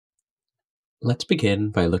Let's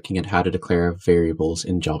begin by looking at how to declare variables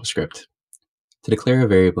in JavaScript. To declare a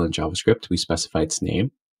variable in JavaScript, we specify its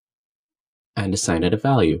name and assign it a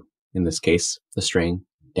value, in this case, the string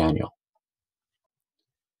Daniel.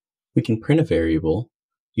 We can print a variable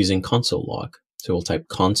using console log. So we'll type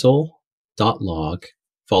console.log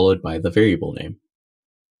followed by the variable name.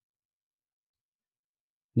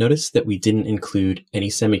 Notice that we didn't include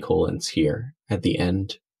any semicolons here at the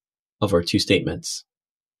end of our two statements.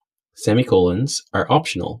 Semicolons are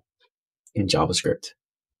optional in JavaScript.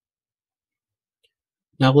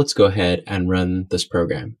 Now let's go ahead and run this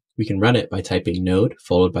program. We can run it by typing node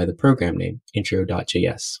followed by the program name,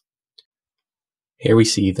 intro.js. Here we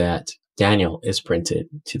see that Daniel is printed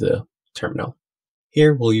to the terminal.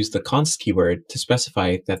 Here we'll use the const keyword to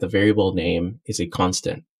specify that the variable name is a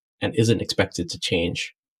constant and isn't expected to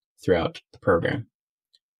change throughout the program.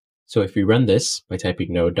 So if we run this by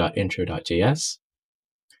typing node.intro.js,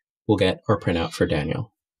 we'll get our printout for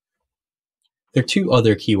Daniel. There are two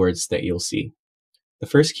other keywords that you'll see. The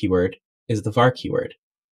first keyword is the var keyword,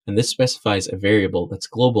 and this specifies a variable that's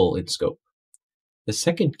global in scope. The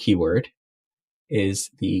second keyword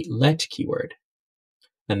is the let keyword,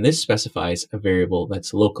 and this specifies a variable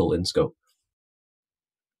that's local in scope.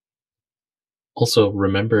 Also,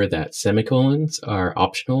 remember that semicolons are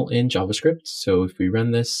optional in JavaScript, so if we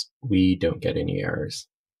run this, we don't get any errors.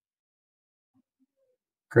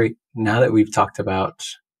 Great. Now that we've talked about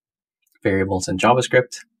variables in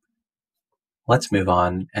JavaScript, let's move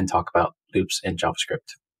on and talk about loops in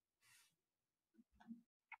JavaScript.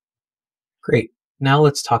 Great. Now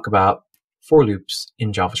let's talk about for loops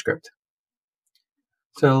in JavaScript.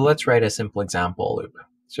 So let's write a simple example loop.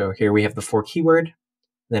 So here we have the for keyword,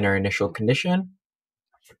 then our initial condition,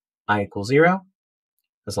 I equals 0.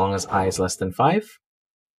 As long as I is less than 5,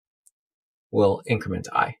 we'll increment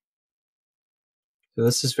I. So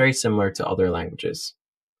this is very similar to other languages.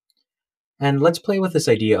 And let's play with this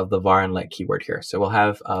idea of the var and let keyword here. So we'll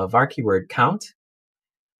have a var keyword count,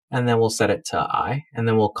 and then we'll set it to I, and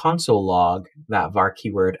then we'll console log that var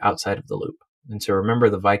keyword outside of the loop. And so remember,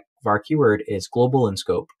 the var keyword is global in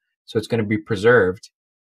scope, so it's going to be preserved,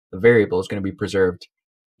 the variable is going to be preserved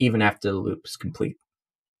even after the loop is complete.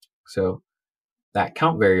 So that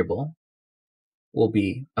count variable will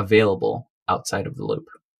be available outside of the loop,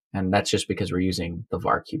 and that's just because we're using the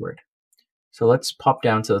var keyword. So let's pop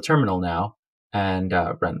down to the terminal now and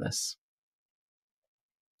run this.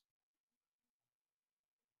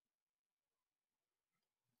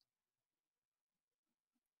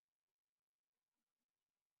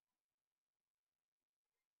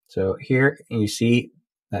 So here you see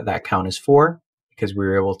that that count is 4 because we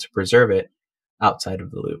were able to preserve it outside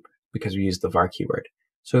of the loop because we used the var keyword.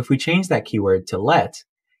 So if we change that keyword to let,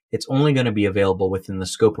 it's only going to be available within the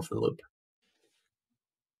scope of the loop.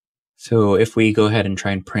 So if we go ahead and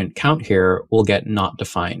try and print count here, we'll get not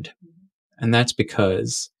defined. And that's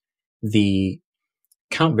because the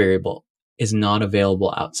count variable is not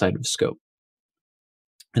available outside of scope.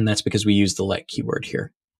 And that's because we use the let keyword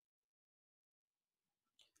here.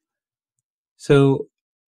 So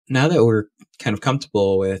now that we're kind of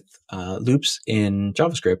comfortable with loops in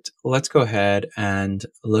JavaScript, let's go ahead and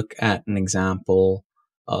look at an example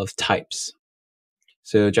of types.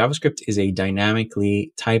 So JavaScript is a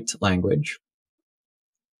dynamically typed language,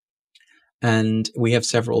 and we have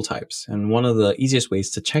several types. And one of the easiest ways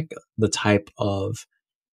to check the type of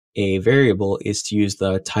a variable is to use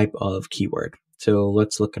the type of keyword. So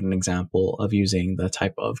let's look at an example of using the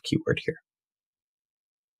type of keyword here.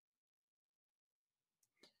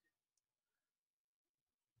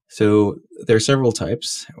 So there are several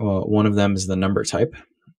types. One of them is the number type.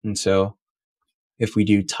 And so if we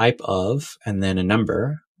do type of and then a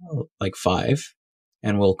number like 5,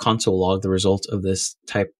 and we'll console log the result of this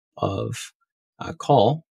type of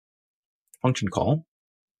function call,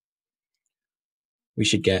 we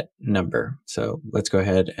should get number. So let's go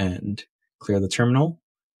ahead and clear the terminal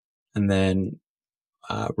and then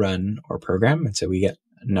run our program. And so we get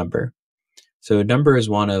number. So number is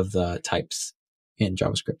one of the types in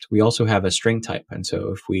JavaScript. We also have a string type. And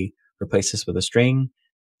so if we replace this with a string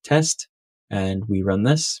test and we run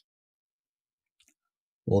this,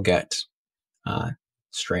 we'll get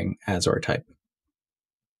string as our type.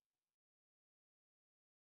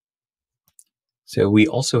 So we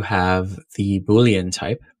also have the Boolean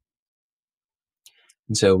type.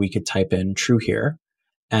 And so we could type in true here.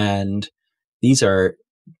 And these are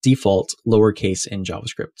default lowercase in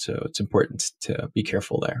JavaScript. So it's important to be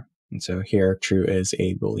careful there. And so here, true is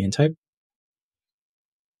a Boolean type.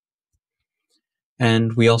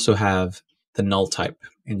 And we also have the null type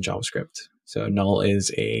in JavaScript. So null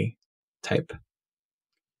is a type.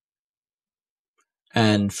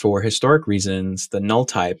 And for historic reasons, the null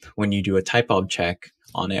type, when you do a typeof check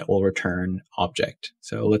on it, will return object.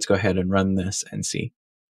 So let's go ahead and run this and see.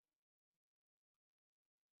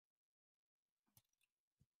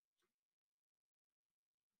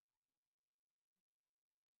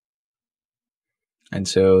 And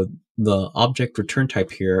so the object return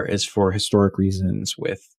type here is for historic reasons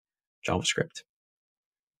with JavaScript.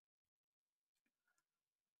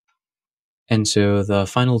 And so the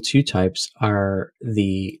final two types are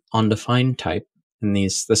the undefined type, and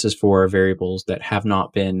this is for variables that have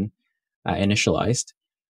not been initialized,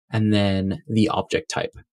 and then the object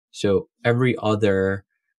type. So every other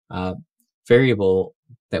variable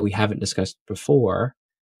that we haven't discussed before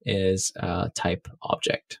is type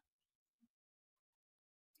object.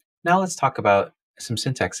 Now let's talk about some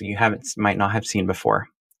syntax that you might not have seen before.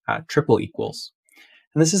 Triple equals.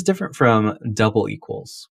 And this is different from double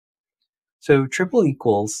equals. So triple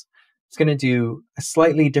equals is going to do a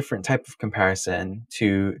slightly different type of comparison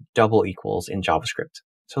to double equals in JavaScript.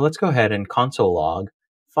 So let's go ahead and console log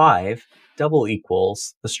 5 double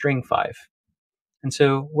equals the string 5. And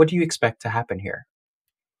so what do you expect to happen here?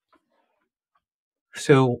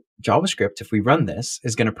 So JavaScript, if we run this,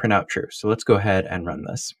 is going to print out true. So let's go ahead and run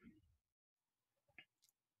this.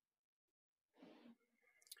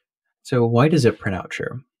 So why does it print out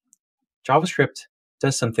true? JavaScript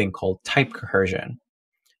does something called type coercion.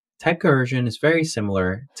 Type coercion is very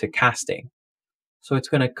similar to casting. So it's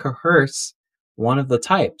going to coerce one of the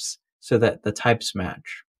types so that the types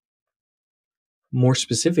match. More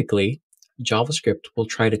specifically, JavaScript will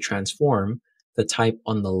try to transform the type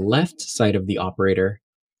on the left side of the operator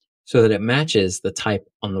so that it matches the type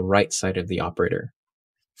on the right side of the operator.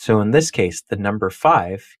 So in this case, the number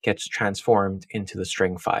 5 gets transformed into the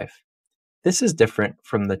string 5. This is different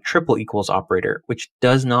from the triple equals operator, which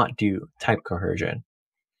does not do type coercion.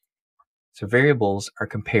 So variables are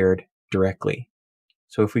compared directly.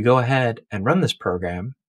 So if we go ahead and run this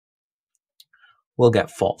program, we'll get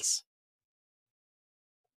false.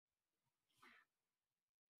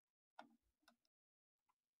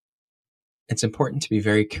 It's important to be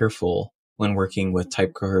very careful when working with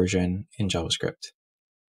type coercion in JavaScript.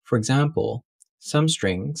 For example, some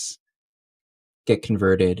strings get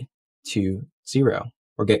converted to 0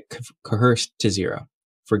 or get coerced to 0.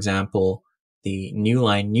 For example, the new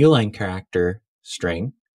line character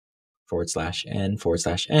string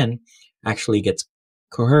 /n actually gets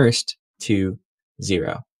coerced to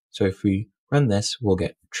 0. So if we run this, we'll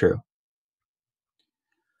get true.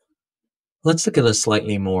 Let's look at a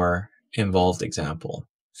slightly more involved example.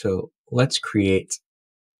 So let's create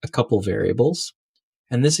a couple variables,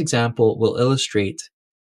 and this example will illustrate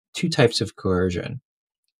two types of coercion: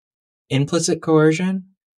 implicit coercion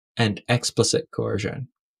and explicit coercion.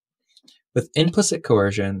 With implicit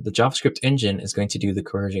coercion, the JavaScript engine is going to do the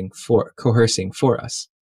coercing for us.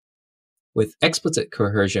 With explicit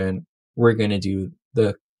coercion, we're going to do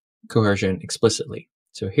the coercion explicitly.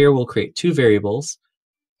 So here we'll create two variables,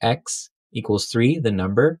 x equals 3, the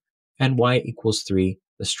number, and y equals 3,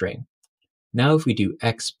 the string. Now if we do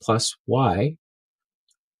x plus y,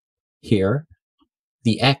 here,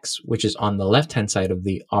 the x, which is on the left-hand side of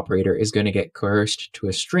the operator, is going to get coerced to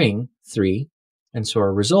a string, 3, and so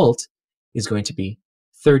our result is going to be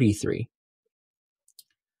 33.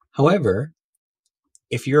 However,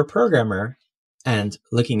 if you're a programmer and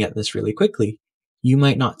looking at this really quickly, you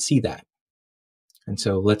might not see that. And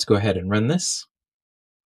so let's go ahead and run this.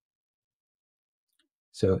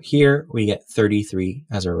 So here we get 33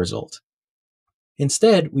 as a result.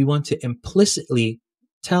 Instead, we want to implicitly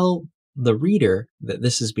tell the reader that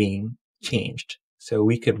this is being changed. So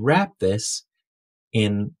we could wrap this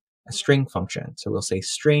in a string function. So we'll say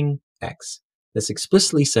string x. This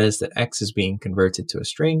explicitly says that x is being converted to a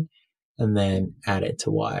string, and then add it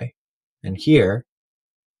to y. And here,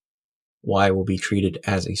 y will be treated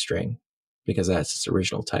as a string because that's its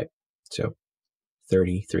original type. So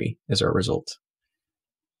 33 is our result.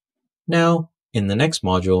 Now, in the next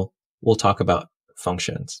module, we'll talk about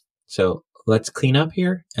functions. So let's clean up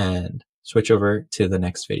here and switch over to the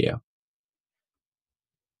next video.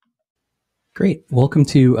 Great, welcome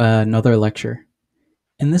to another lecture.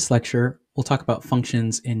 In this lecture, we'll talk about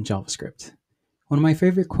functions in JavaScript. One of my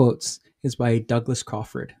favorite quotes is by Douglas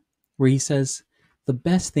Crawford, where he says, "The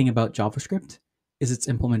best thing about JavaScript is its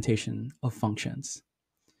implementation of functions."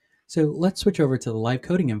 So let's switch over to the live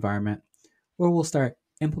coding environment, where we'll start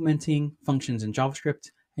implementing functions in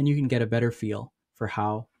JavaScript, and you can get a better feel for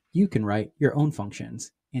how you can write your own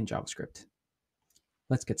functions in JavaScript.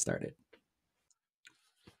 Let's get started.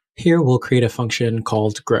 Here we'll create a function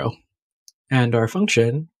called grow. And our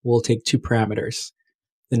function will take two parameters.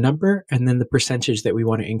 the number, and then the percentage that we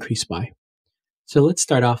want to increase by. So let's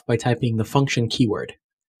start off by typing the function keyword.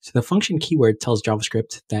 So the function keyword tells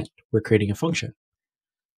JavaScript that we're creating a function.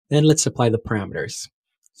 Then let's apply the parameters.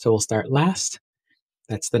 So we'll start last,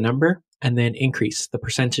 that's the number, and then increase, the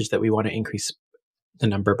percentage that we want to increase the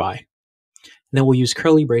number by. And then we'll use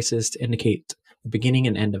curly braces to indicate the beginning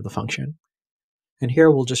and end of the function. And here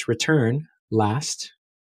we'll just return last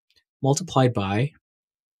multiplied by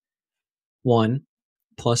 1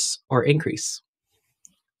 plus or increase,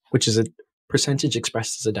 which is a percentage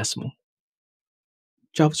expressed as a decimal.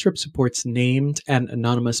 JavaScript supports named and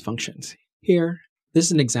anonymous functions. Here, this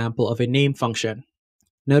is an example of a name function.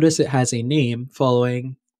 Notice it has a name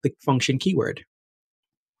following the function keyword.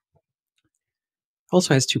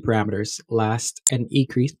 Also has two parameters, last and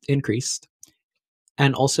increased,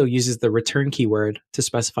 and also uses the return keyword to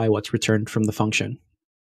specify what's returned from the function.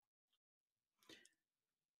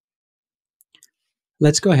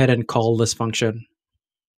 Let's go ahead and call this function.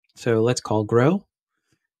 So let's call grow,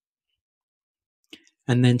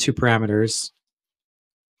 and then two parameters.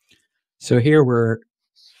 So here we're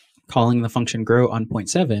calling the function grow on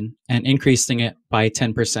 0.7 and increasing it by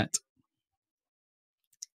 10%.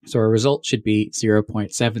 So our result should be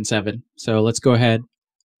 0.77. So let's go ahead,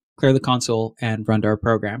 clear the console, and run our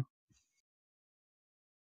program.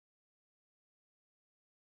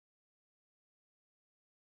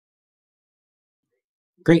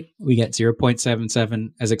 Great, we get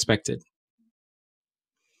 0.77 as expected.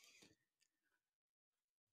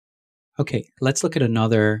 Okay, let's look at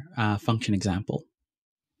another function example.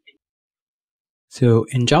 So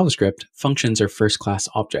in JavaScript, functions are first-class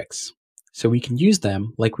objects. So we can use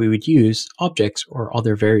them like we would use objects or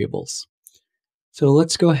other variables. So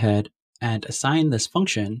let's go ahead and assign this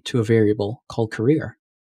function to a variable called career.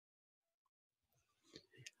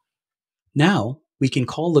 Now we can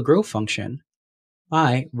call the grow function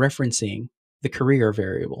by referencing the career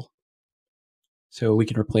variable. So we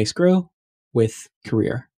can replace grow with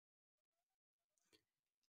career.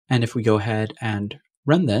 And if we go ahead and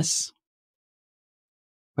run this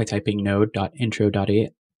by typing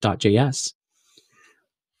node.intro.js,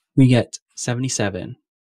 we get 77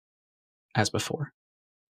 as before.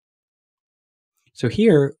 So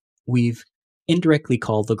here we've indirectly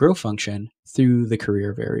called the grow function through the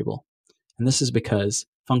career variable. And this is because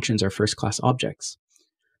functions are first-class objects.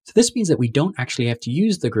 So this means that we don't actually have to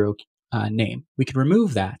use the grow name. We can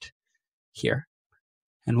remove that here.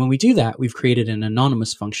 And when we do that, we've created an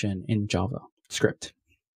anonymous function in JavaScript.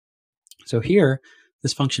 So here,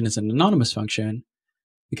 this function is an anonymous function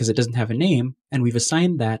because it doesn't have a name, and we've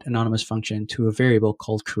assigned that anonymous function to a variable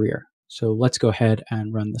called career. So let's go ahead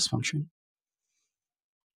and run this function.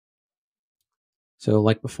 So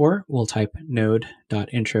like before, we'll type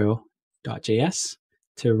node.intro.js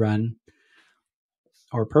to run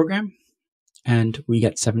our program, and we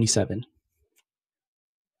get 77.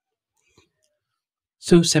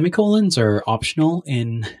 So semicolons are optional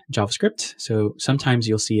in JavaScript. So sometimes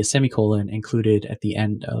you'll see a semicolon included at the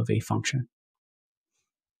end of a function.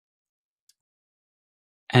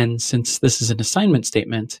 And since this is an assignment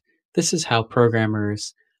statement, this is how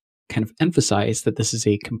programmers kind of emphasize that this is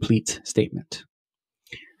a complete statement.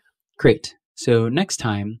 Great. So next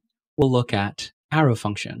time, we'll look at arrow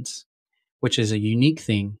functions, which is a unique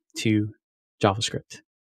thing to JavaScript.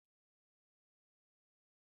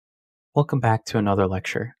 Welcome back to another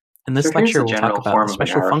lecture. In this lecture, we'll talk about a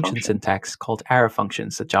special function syntax called arrow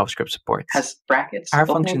functions that JavaScript supports. Has brackets, arrow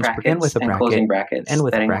functions begin with a bracket, end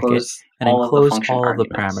with a bracket, and enclose all of the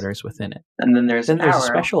parameters within it. And then there's a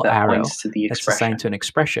special arrow that's assigned to an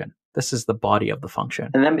expression. This is the body of the function.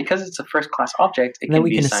 And then because it's a first-class object, it can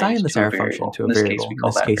be assign this arrow function to a variable. In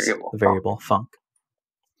this case, the variable func.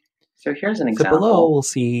 So here's an example. So below, we'll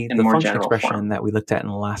see the function expression that we looked at in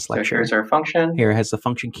the last lecture. So here's our function. Here it has the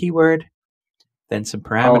function keyword, then some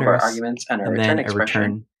parameters, all of our arguments, and then a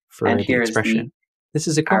return for and the expression. This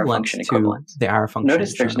is equivalent to the arrow function.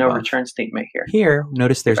 Notice there's no return statement here. Here,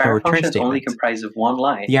 notice there's no return statement. Is only comprised of one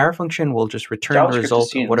line. The arrow function will just return the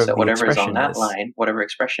result of whatever the expression is on that line, whatever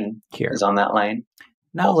expression is on that line.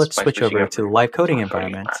 Now let's switch over to the live coding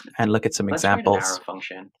environment and look at some examples.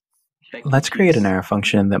 Let's create an arrow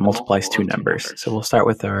function that multiplies two numbers. So we'll start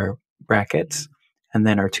with our brackets and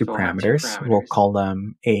then our two parameters. We'll call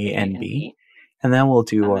them a and b. And then we'll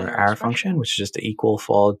do our arrow function, which is just the equal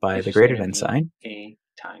followed by the greater than sign, and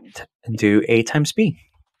do a times b.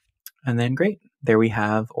 And then great, there we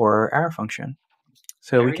have our arrow function.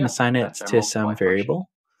 So we can assign it to some variable.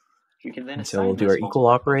 And so we'll do our equal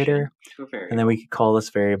operator, and then we could call this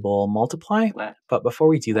variable multiply. But before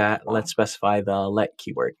we do that, let's specify the let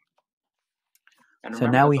keyword. So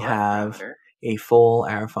now we have a full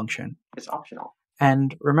arrow function. It's optional.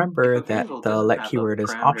 And remember If a that variable the doesn't let have a keyword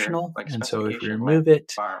is parameter optional, like and so if we specification, remove let,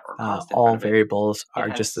 it, bar, or const in all front of it, variables are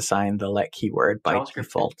has just assigned the let keyword by JavaScript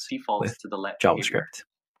default defaults with to the let behavior. JavaScript.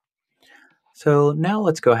 So now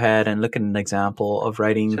let's go ahead and look at an example of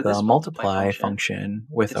writing So the this multiply function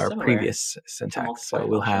with is our similar previous to syntax. multiply So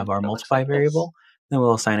we'll function have our that looks multiply like this. variable, then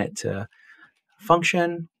we'll assign it to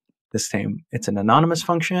function. This time it's an anonymous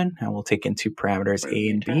function, and we'll take in two parameters Where a we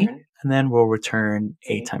and b, return and then we'll return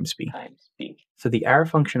a times b. So the arrow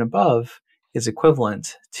function above is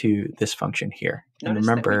equivalent to this function here. And Notice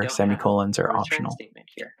that we remember, don't semicolons have a are return optional. statement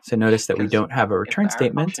here. So notice that we Because don't have a if the return arrow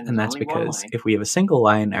statement, function and is that's only one because line, if we have a single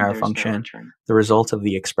line then arrow there's no function, return. the result of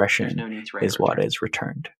the There's expression no need to write is a what return. is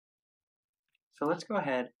returned. So let's go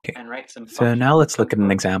ahead and write some So functions now let's that look at an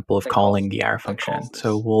code example of that calling calls- the arrow that function. calls this.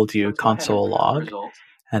 So we'll So do let's go ahead and console print out the log, result,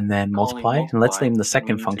 and then calling multiply. And let's name the and we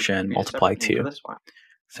second need to function create a multiply separate name for 2. this one.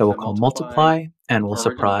 So we'll call multiply, and we'll the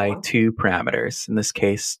original supply one. 2 parameters, in this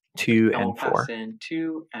case 2 And we'll and 4. pass in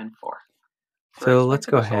 2 and 4. So let's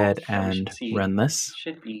go ahead and run this.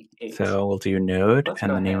 Should be 8. So we'll do node Let's and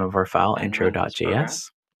go the name ahead of our file, and run this program.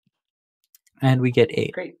 intro.js. And we get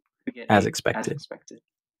 8, Great. We get as 8 expected. as expected.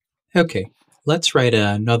 Okay, let's write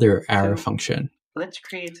another arrow So function. let's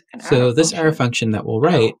create an So this arrow function that we'll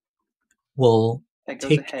write will that goes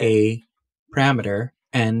take ahead a parameter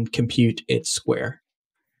and compute its square.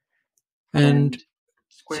 And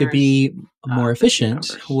to be more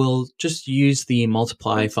efficient, we'll just use the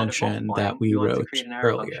multiply function that we wrote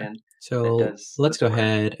earlier. So let's go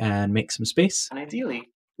ahead and make some space. And ideally,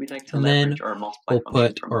 we'd like to and then leverage our multiply we'll function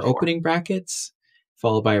put from our before. opening brackets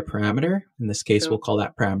followed by a parameter. In this case, So we'll call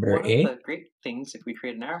that parameter One a. of the great things, if we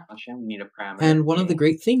create an arrow function, we need a parameter. And one of the A.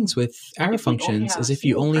 great things with arrow If we only functions have is a if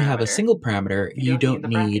you single only have a parameter, single parameter, we you don't don't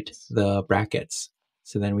need the need brackets. the brackets.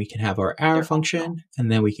 So then we can have our arrow They're function, optional.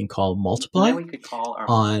 and then we can call And multiply then we could call our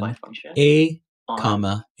multiply on function a, on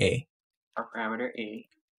comma, a. our parameter a.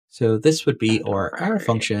 So this would be And our our arrow parameter a.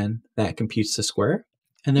 function that computes the square.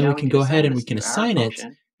 And then Now we can go ahead and we this can new arrow assign it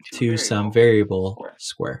function to a some variable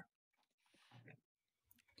square.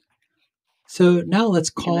 So now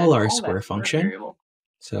let's We can call then our call that square function. variable.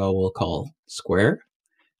 So we'll call square,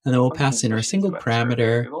 and then we'll pass in our single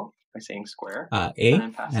parameter By saying square,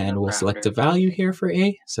 a, and we'll select a value here for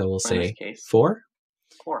a. So we'll or in this say case, 4.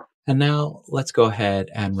 4. And now let's go ahead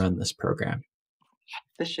and run this program.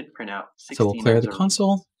 This should print out 16 So we'll clear as the a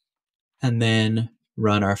console and then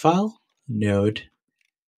run our file, node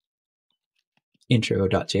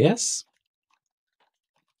intro.js.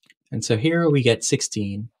 And so here we get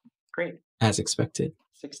 16 Great. as expected.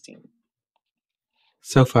 16.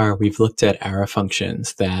 So far, we've looked at arrow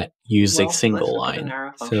functions that use a Well, single let's look at an line.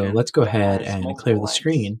 arrow So function let's go that ahead has and multiple clear the lines.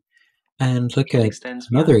 screen and look It at extends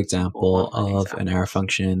another beyond simple example one-line of an arrow examples.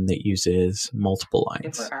 function that uses multiple If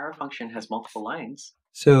lines. our arrow function has multiple lines,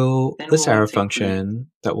 So then this we'll arrow need to include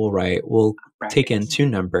function that we'll write will take in brackets. two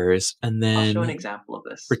numbers and I'll show an then example of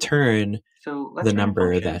this. return So let's the write a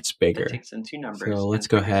number function that's that bigger. takes in two numbers So let's and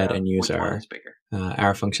go figures ahead out and use which one our is bigger.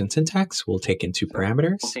 arrow function syntax. We'll take in two So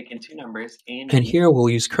parameters. We'll take in two numbers, A and And B, here we'll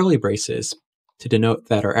use curly braces to denote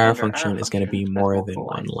that our arrow and our function is going to be has more multiple than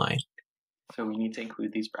one lines. line. So we need to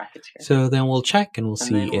include these brackets here. So then we'll check and we'll And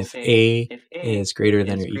see then we'll if say A if A is greater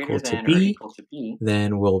than is or equal greater to than or B, equal to B,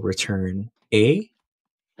 then we'll return A.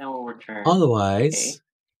 then we'll return Otherwise, A.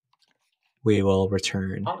 we will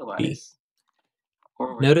return B. Otherwise,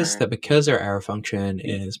 we'll Notice return that because our arrow function B.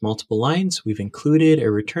 is multiple lines, we've included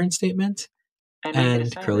a return statement And we and could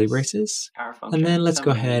assign curly this braces. arrow function And then let's some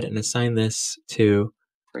go ahead name, and assign this to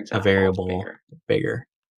for a example, variable bigger.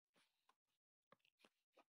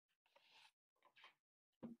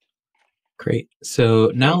 Great.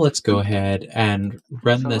 So now let's go ahead and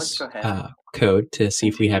run this code to see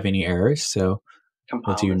if we have any errors. So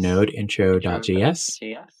we'll do node intro.js.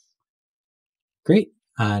 Great.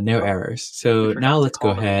 No errors. So now let's go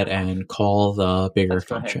ahead and call the bigger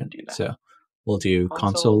function. So we'll do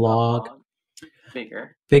console log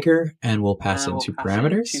bigger, and we'll pass in two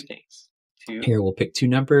parameters. Here we'll pick two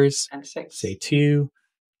numbers, say 2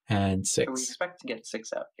 and 6. So we expect to get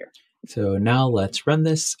 6 out here. So now let's run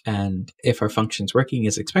this, and if our function's working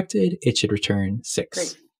as expected, it should return 6.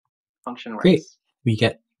 Great. Function works. Great. We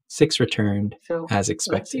get 6 returned so as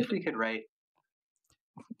expected. Let's see if we could write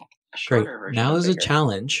a Great. shorter version Now of as a bigger.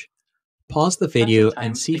 challenge, pause the video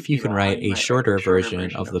and see if you can write a shorter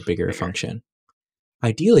version of the bigger function.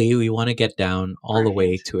 Ideally, we want to get down all the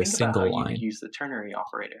way to a single line. Use the ternary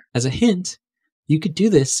operator. As a hint, you could do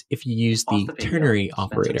this if you use the ternary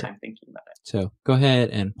operator. So go ahead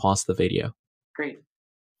and pause the video. Great.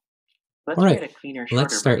 All right,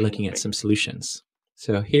 let's start looking at some solutions.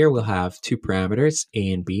 So here we'll have two parameters,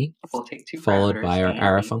 a and b, We'll take two followed parameters, by a our and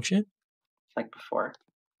arrow b, function. like before.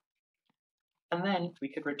 And then we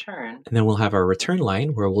could return. And then we'll have our return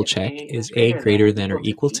line where we'll if check a is a greater than or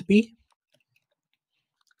equal to b.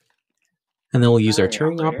 And then we'll use our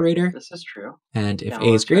Binary Turing operator. This is true. And if Then a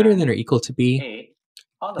we'll is greater return than or equal to b, A.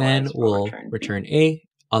 then Otherwise, we'll return a,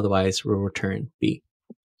 otherwise we'll return b.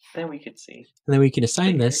 Then we could see. And then we can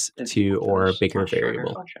assign bigger this is to equal our this bigger much shorter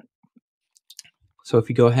variable. function. So if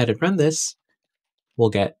we go ahead and run this,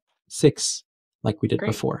 we'll get 6 like we did Great.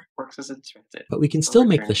 before. Works as expected. But we can So still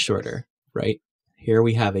make return this 6. shorter, right? Here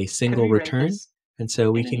we have a single Could we write return, this and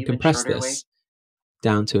so we in an can even compress shorter way? this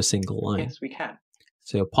down to a single line. Yes, we can.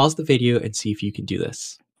 So pause the video and see if you can do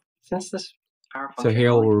this. Since this our So function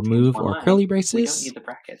here we'll only contains remove one our line, curly we don't braces. need the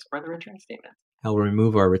brackets or the return statement. I'll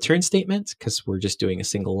remove our return statement because we're just doing a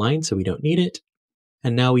single line, so we don't need it.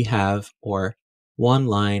 And now we have our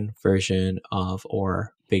one-line version of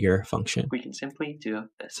our bigger function. We can simply do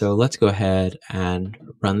this. So let's go ahead and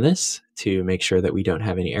run this to make sure that we don't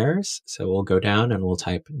have any errors. So we'll go down and we'll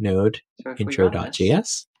type node So if we run this,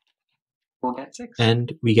 intro.js, we'll get 6.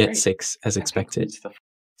 and we get Great. 6 as That expected. concludes the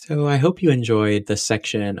So I hope you enjoyed this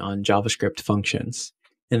section on JavaScript functions.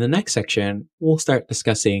 In the next section, we'll start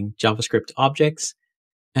discussing JavaScript objects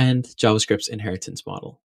and JavaScript's inheritance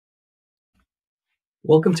model.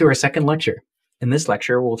 Welcome to our second lecture. In this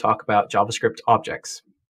lecture, we'll talk about JavaScript objects.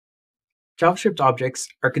 JavaScript objects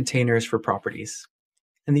are containers for properties,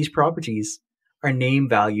 and these properties are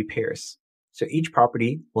name-value pairs. So each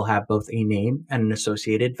property will have both a name and an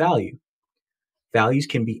associated value. Values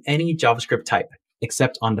can be any JavaScript type,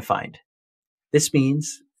 except undefined. This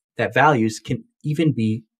means that values can even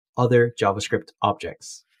be other JavaScript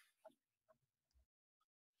objects.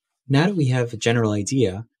 Now that we have a general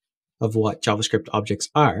idea of what JavaScript objects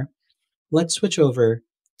are, let's switch over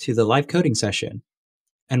to the live coding session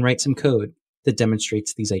and write some code that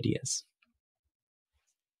demonstrates these ideas.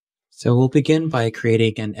 So we'll begin by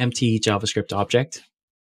creating an empty JavaScript object.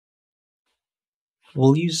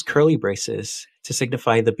 We'll use curly braces to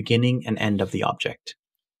signify the beginning and end of the object.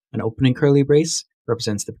 An opening curly brace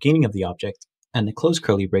represents the beginning of the object, and a closed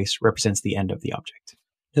curly brace represents the end of the object.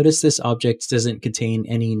 Notice this object doesn't contain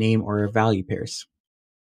any name or value pairs.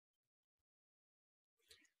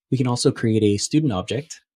 We can also create a student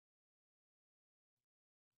object,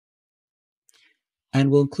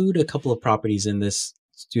 and we'll include a couple of properties in this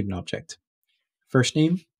student object. First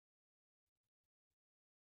name.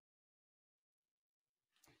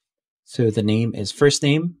 So the name is first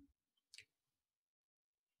name,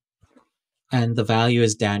 and the value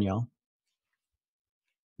is Daniel.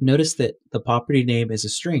 Notice that the property name is a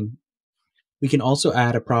string. We can also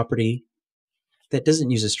add a property that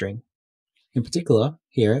doesn't use a string. In particular,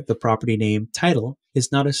 here, the property name title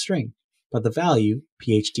is not a string, but the value,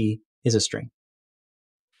 PhD, is a string.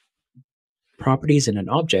 Properties in an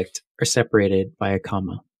object are separated by a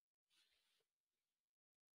comma.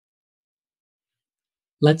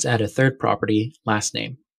 Let's add a third property, last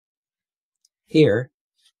name. Here,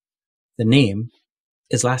 the name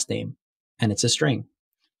is last name, and it's a string.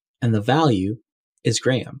 And the value is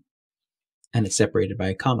Graham, and it's separated by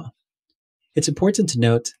a comma. It's important to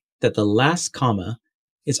note that the last comma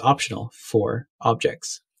is optional for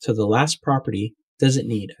objects, so the last property doesn't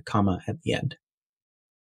need a comma at the end.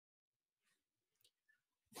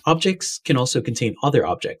 Objects can also contain other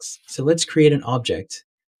objects, so let's create an object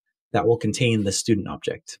that will contain the student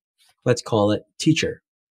object. Let's call it teacher.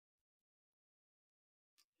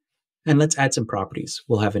 And let's add some properties.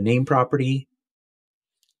 We'll have a name property,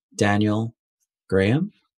 Daniel,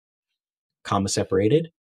 Graham, comma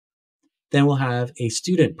separated. Then we'll have a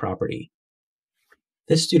student property.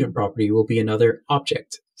 This student property will be another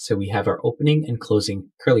object, so we have our opening and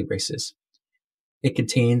closing curly braces. It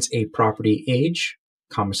contains a property age,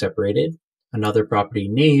 comma separated, another property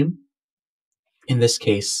name, in this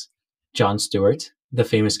case, Jon Stewart, the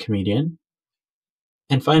famous comedian,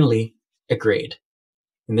 and finally, a grade,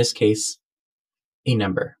 in this case, a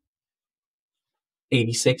number,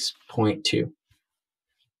 86.2.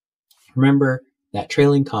 Remember that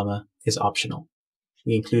trailing comma is optional.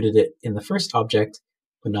 We included it in the first object,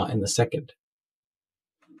 but not in the second.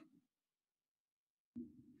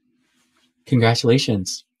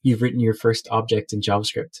 Congratulations, you've written your first object in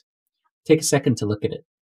JavaScript. Take a second to look at it.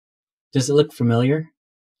 Does it look familiar?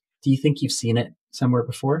 Do you think you've seen it somewhere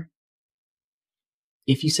before?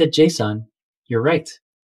 If you said JSON, you're right.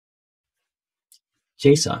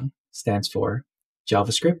 JSON stands for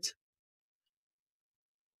JavaScript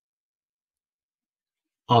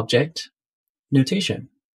Object Notation.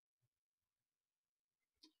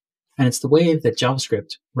 And it's the way that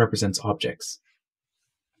JavaScript represents objects.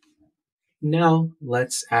 Now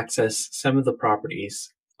let's access some of the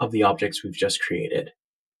properties of the objects we've just created.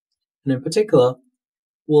 And in particular,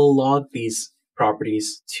 we'll log these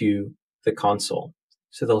properties to the console,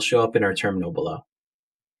 so they'll show up in our terminal below.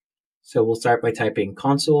 So we'll start by typing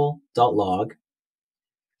console.log,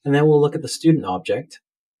 and then we'll look at the student object,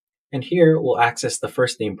 and here we'll access the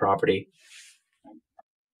first name property.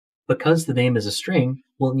 Because the name is a string,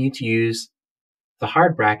 we'll need to use the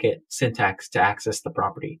hard bracket syntax to access the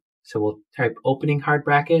property. So we'll type opening hard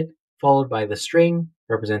bracket, followed by the string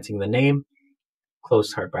representing the name,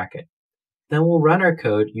 close hard bracket. Then we'll run our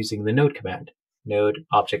code using the node command, node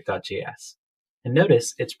object.js. And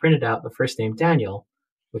notice it's printed out the first name Daniel,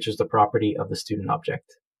 which is the property of the student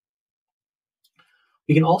object.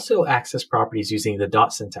 We can also access properties using the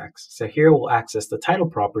dot syntax. So here we'll access the title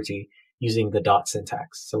property using the dot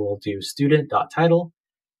syntax. So we'll do student.title,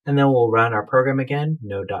 and then we'll run our program again,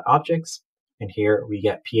 node.objects, and here we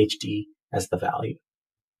get PhD as the value.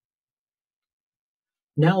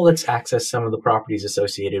 Now let's access some of the properties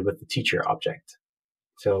associated with the teacher object.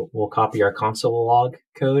 So we'll copy our console log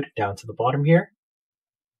code down to the bottom here.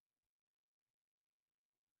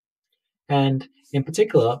 And in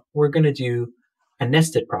particular, we're going to do a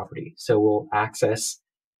nested property. So we'll access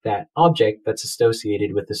that object that's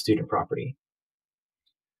associated with the student property.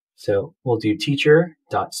 So we'll do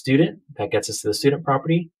teacher.student, that gets us to the student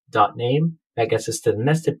property, .name, that gets us to the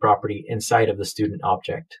nested property inside of the student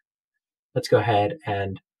object. Let's go ahead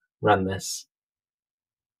and run this.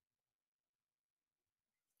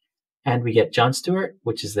 And we get John Stewart,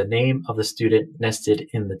 which is the name of the student nested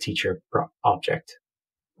in the teacher object.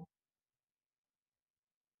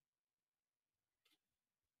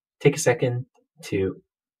 Take a second to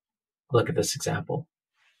look at this example.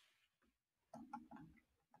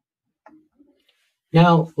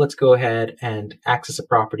 Now let's go ahead and access a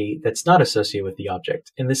property that's not associated with the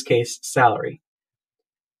object, in this case, salary.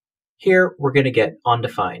 Here we're going to get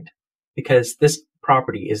undefined because this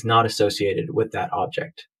property is not associated with that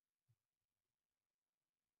object.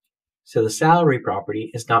 So the salary property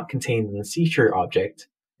is not contained in the teacher object,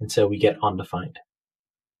 and so we get undefined.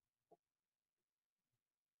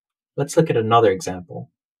 Let's look at another example.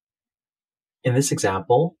 In this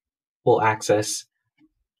example, we'll access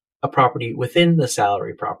a property within the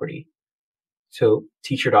salary property. So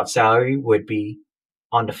teacher.salary would be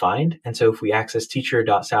undefined, and so if we access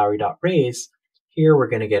teacher.salary.raise, here we're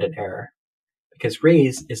going to get an error because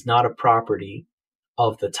raise is not a property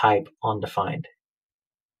of the type undefined.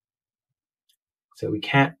 So we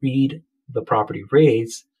can't read the property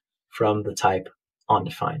raise from the type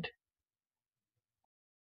undefined.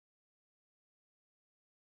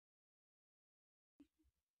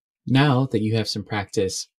 Now that you have some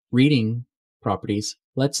practice reading properties,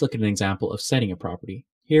 let's look at an example of setting a property.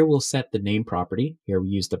 Here we'll set the name property. Here we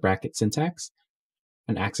use the bracket syntax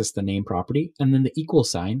and access the name property, and then the equal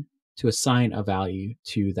sign to assign a value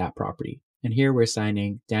to that property. And here we're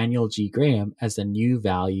assigning Daniel G. Graham as the new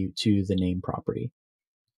value to the name property.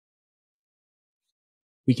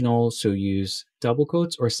 We can also use double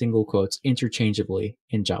quotes or single quotes interchangeably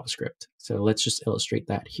in JavaScript. So let's just illustrate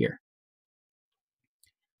that here.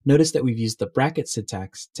 Notice that we've used the bracket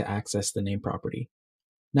syntax to access the name property.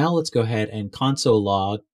 Now let's go ahead and console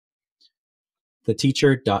log the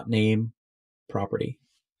teacher.name property.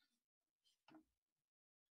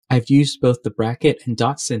 I've used both the bracket and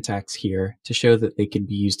dot syntax here to show that they can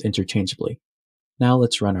be used interchangeably. Now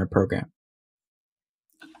let's run our program.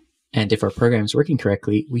 And if our program is working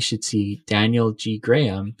correctly, we should see Daniel G.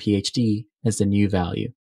 Graham, PhD, as the new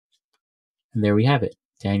value. And there we have it.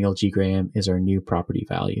 Daniel G. Graham is our new property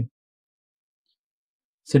value.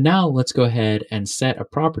 So now let's go ahead and set a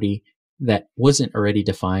property that wasn't already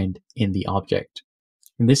defined in the object.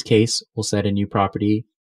 In this case, we'll set a new property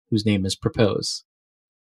whose name is propose.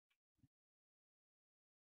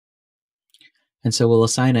 And so we'll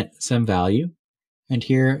assign it some value. And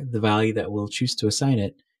here, the value that we'll choose to assign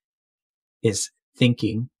it is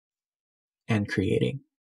thinking and creating.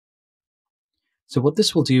 So what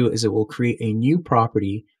this will do is it will create a new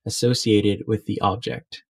property associated with the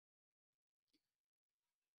object.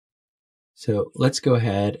 So let's go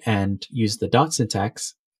ahead and use the dot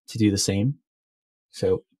syntax to do the same.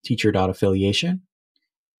 So teacher.affiliation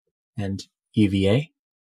and UVA.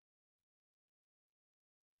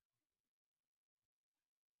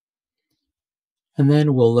 And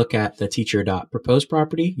then we'll look at the teacher.propose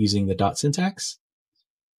property using the dot syntax.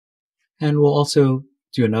 And we'll also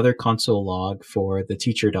do another console log for the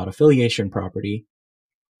teacher.affiliation property.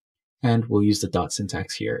 And we'll use the dot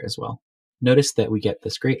syntax here as well. Notice that we get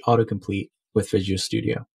this great autocomplete with Visual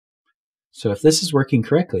Studio. So if this is working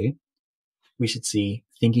correctly, we should see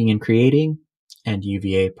thinking and creating and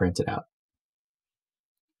UVA printed out.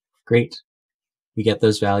 Great. We get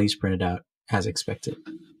those values printed out as expected.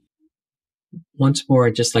 Once more,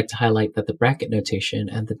 I'd just like to highlight that the bracket notation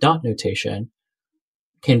and the dot notation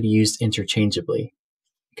can be used interchangeably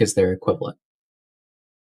because they're equivalent.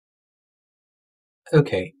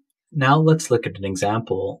 Okay, now let's look at an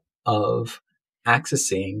example of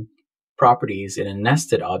accessing properties in a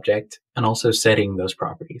nested object and also setting those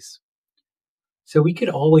properties. So we could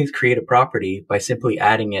always create a property by simply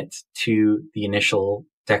adding it to the initial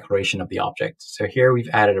declaration of the object. So here we've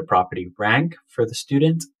added a property rank for the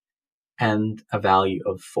student and a value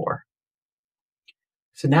of 4.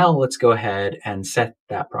 So now let's go ahead and set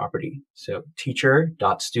that property. So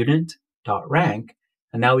teacher.student.rank,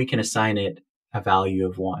 and now we can assign it a value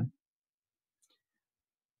of 1.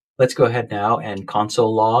 Let's go ahead now and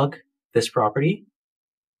console log this property.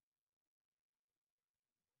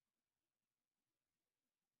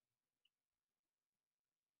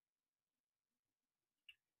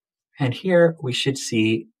 And here we should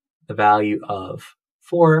see the value of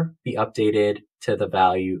 4 be updated to the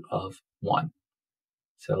value of 1.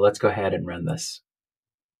 So let's go ahead and run this.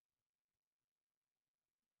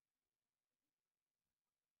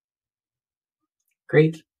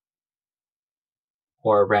 Great.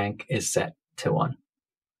 Our rank is set to 1.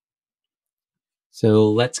 So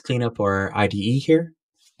let's clean up our IDE here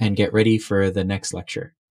and get ready for the next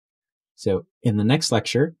lecture. So in the next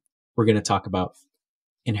lecture, we're going to talk about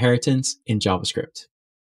inheritance in JavaScript.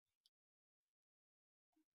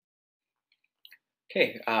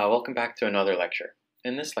 Okay, welcome back to another lecture.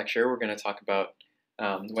 In this lecture, we're going to talk about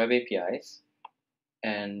web APIs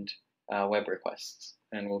and web requests,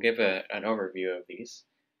 and we'll give an overview of these,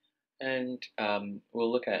 and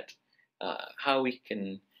we'll look at how we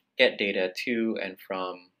can get data to and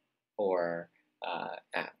from our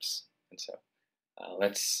apps. And so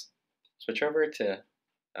let's switch over to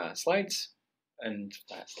slides and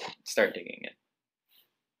start digging in.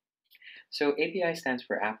 So API stands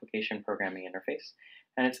for Application Programming Interface,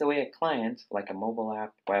 and it's the way a client, like a mobile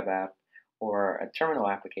app, web app, or a terminal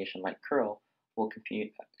application like curl, will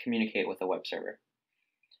communicate with a web server.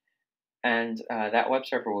 And that web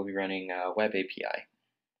server will be running a web API.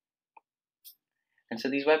 And so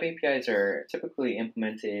these web APIs are typically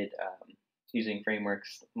implemented using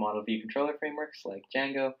frameworks, model view controller frameworks like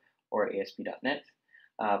Django or ASP.NET,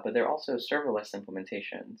 but they're also serverless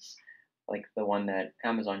implementations, like the one that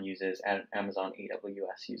Amazon uses and Amazon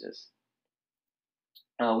AWS uses.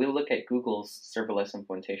 We'll look at Google's serverless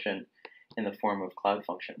implementation in the form of cloud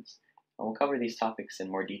functions, and we'll cover these topics in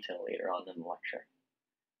more detail later on in the lecture.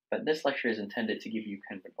 But this lecture is intended to give you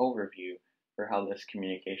kind of an overview for how this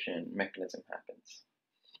communication mechanism happens.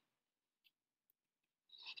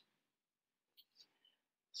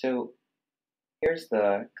 So here's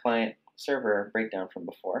the client-server breakdown from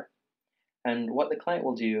before. And what the client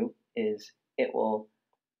will do is it will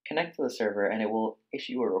connect to the server and it will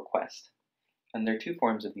issue a request. And there are two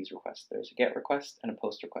forms of these requests. There's a GET request and a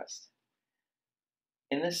POST request.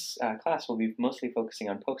 In this class, we'll be mostly focusing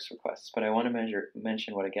on POST requests, but I want to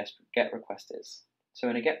mention what a GET request is. So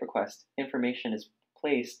in a GET request, information is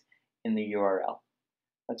placed in the URL.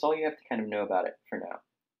 That's all you have to kind of know about it for now.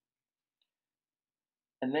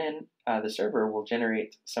 And then the server will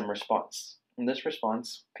generate some response. And this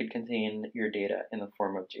response could contain your data in the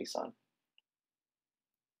form of JSON.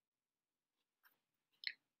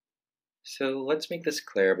 So let's make this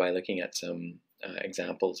clear by looking at some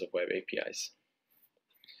examples of web APIs.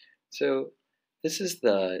 So this is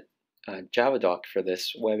the Java doc for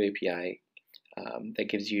this web API that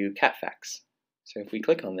gives you cat facts. So if we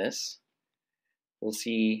click on this, we'll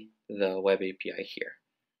see the web API here.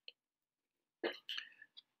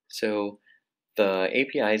 So the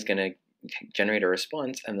API is going to generate a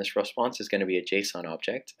response, and this response is going to be a JSON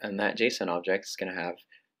object, and that JSON object is going to have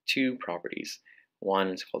two properties. One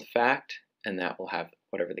is called fact, and that will have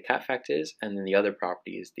whatever the cat fact is, and then the other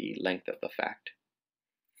property is the length of the fact.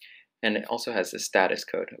 And it also has the status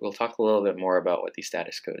code. We'll talk a little bit more about what these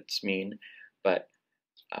status codes mean, but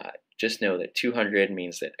just know that 200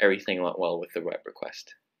 means that everything went well with the web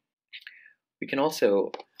request. We can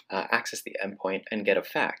also access the endpoint and get a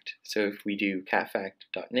fact. So if we do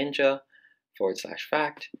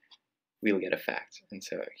catfact.ninja/fact, we'll get a fact. And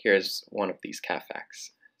so here's one of these cat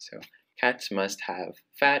facts. So cats must have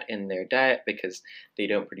fat in their diet because they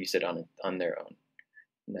don't produce it on their own.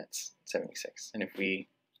 And that's 76. And if we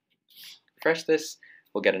refresh this,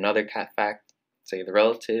 we'll get another cat fact. Say the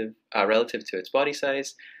relative to its body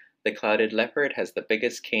size, the clouded leopard has the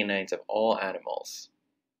biggest canines of all animals.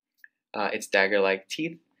 Its dagger-like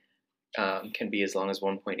teeth can be as long as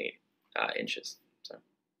 1.8 inches. So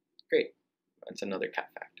great, that's another cat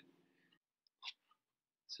fact.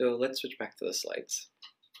 So let's switch back to the slides.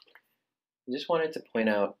 I just wanted to point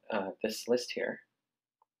out this list here.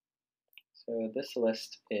 So this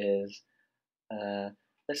list is a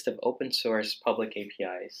list of open source public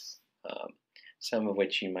APIs, some of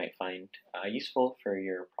which you might find useful for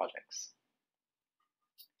your projects.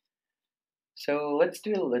 So let's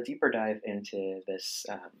do a deeper dive into this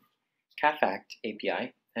cat fact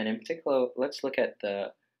API, and in particular, let's look at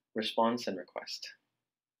the response and request.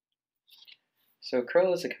 So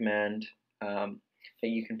curl is a command that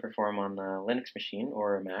you can perform on the Linux machine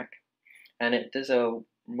or a Mac, and it does a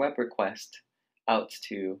web request out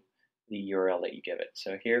to the URL that you give it.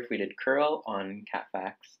 So here, if we did curl on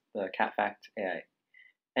catfacts, the catfact AI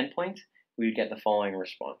endpoint, we would get the following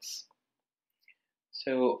response.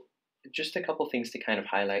 So just a couple things to kind of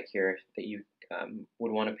highlight here that you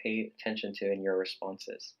would want to pay attention to in your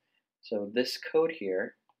responses. So this code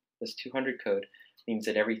here, this 200 code, means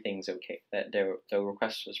that everything's okay, that the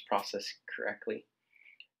request was processed correctly.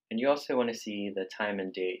 And you also want to see the time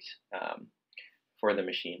and date for the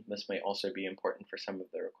machine. This might also be important for some of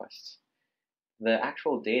the requests. The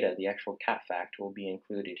actual data, the actual cat fact, will be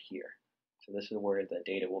included here. So this is where the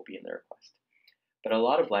data will be in the request. But a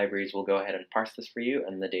lot of libraries will go ahead and parse this for you,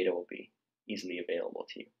 and the data will be easily available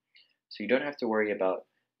to you. So you don't have to worry about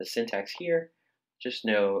the syntax here. Just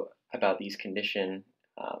know about these condition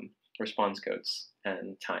response codes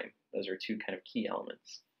and time. Those are two kind of key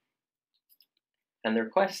elements. And the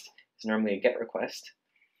request is normally a GET request.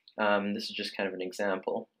 This is just kind of an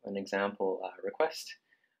example request.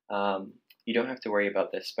 You don't have to worry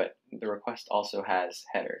about this, but the request also has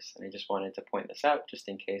headers. And I just wanted to point this out just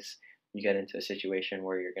in case you get into a situation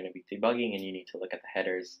where you're going to be debugging and you need to look at the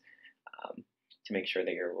headers to make sure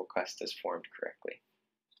that your request is formed correctly.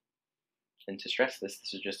 And to stress this,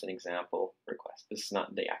 this is just an example request. This is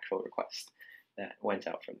not the actual request that went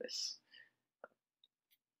out from this.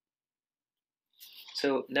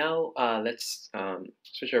 So now let's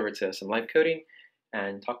switch over to some live coding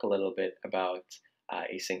and talk a little bit about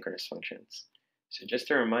asynchronous functions. So just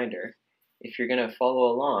a reminder, if you're going to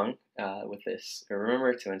follow along with this,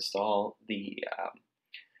 remember to install the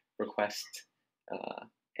request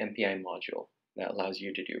MPI module that allows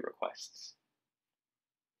you to do requests.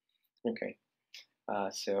 Okay,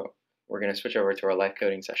 so we're going to switch over to our live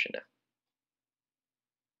coding session now.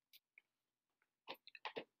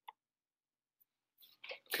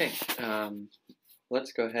 Okay,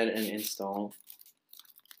 let's go ahead and install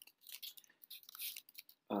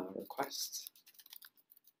requests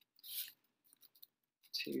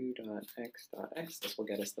 2.x.x. This will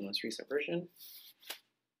get us the most recent version.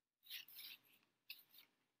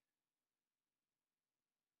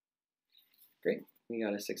 Great, we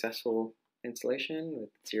got a successful installation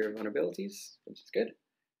with 0 vulnerabilities, which is good.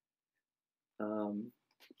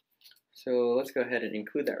 So let's go ahead and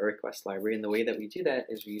include that request library, and the way that we do that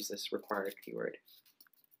is we use this required keyword.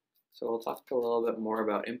 So we'll talk a little bit more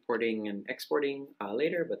about importing and exporting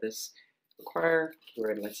later, but this require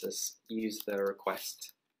keyword lets us use the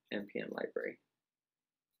request npm library.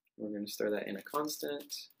 We're going to store that in a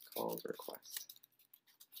constant called request.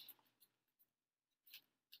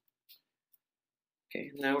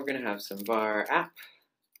 Okay, now we're going to have some var app.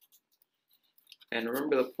 And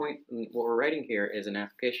remember, the point, what we're writing here is an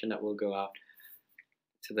application that will go out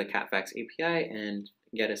to the catfacts API and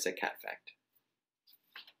get us a cat fact.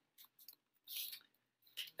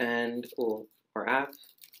 And our app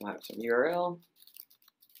will have some URL,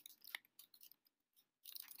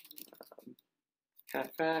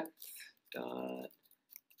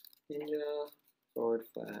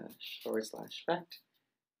 catfact.india/fact.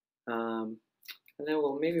 And then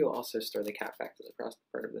we'll also store the cat fact as a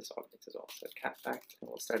part of this object as well. So cat fact, and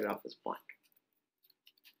we'll start it off as blank.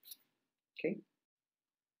 Okay.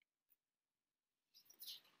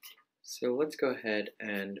 So let's go ahead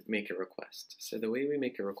and make a request. So the way we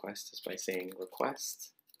make a request is by saying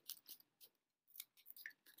request,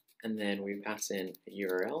 and then we pass in a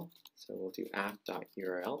URL. So we'll do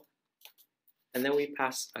app.url, and then we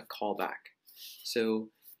pass a callback.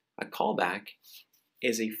 So a callback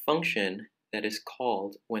is a function that is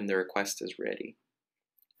called when the request is ready.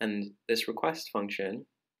 And this request function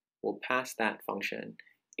will pass that function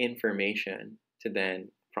information to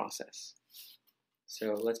then process.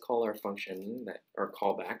 So let's call our function, our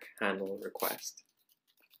callback, handle request.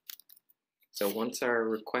 So once our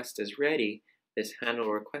request is ready, this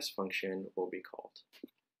handle request function will be called.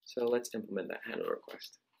 So let's implement that handle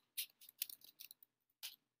request.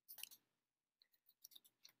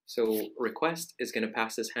 So request is going to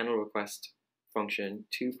pass this handle request function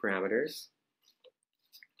 2 parameters.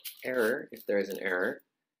 error if there is an error,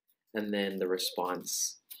 and then the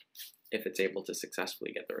response if it's able to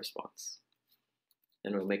successfully get the response.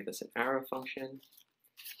 And we'll make this an arrow function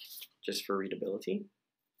just for readability.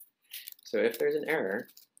 So if there's an error,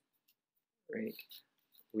 right,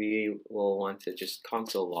 we will want to just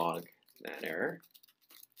console log that error.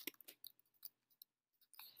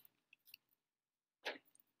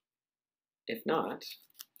 If not,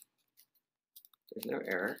 there's no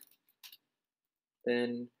error,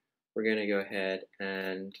 then we're going to go ahead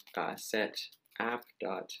and set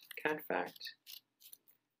app.catFact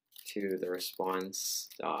to the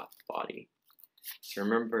response.body. So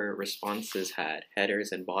remember, responses had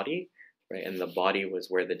headers and body, right? And the body was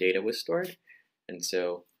where the data was stored. And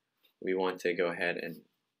so we want to go ahead and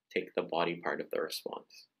take the body part of the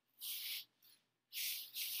response.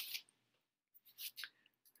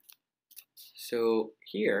 So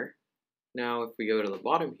here, now if we go to the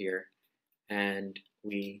bottom here and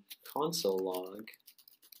we console log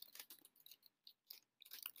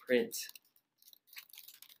print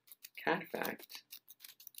catFact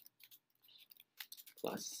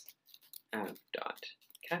plus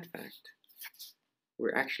app.catFact,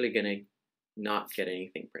 we're actually going to not get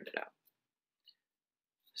anything printed out.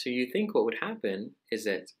 So you think what would happen is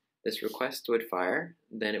that this request would fire,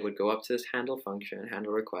 then it would go up to this handle function,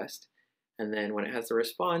 handle request, and then when it has the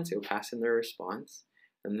response, it will pass in the response,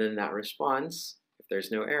 and then that response, if there's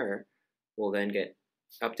no error, will then get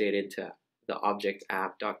updated to the object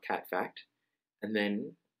app.catFact, and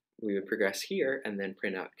then we would progress here and then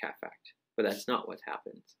print out catFact. But that's not what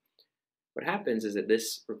happens. What happens is that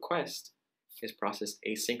this request is processed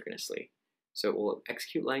asynchronously. So it will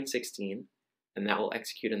execute line 16, and that will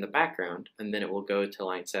execute in the background, and then it will go to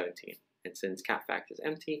line 17. And since catFact is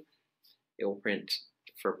empty, it will print,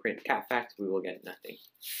 for print catFact, we will get nothing.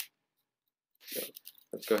 So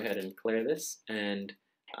let's go ahead and clear this and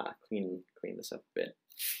clean this up a bit.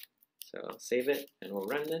 So I'll save it and we'll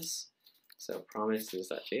run this. So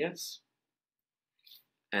promises.js,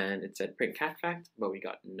 and it said print catFact, but we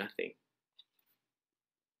got nothing.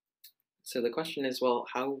 So the question is, well,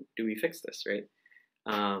 how do we fix this, right?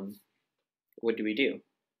 What do we do?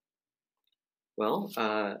 Well,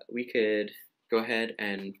 we could go ahead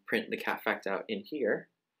and print the catFact out in here,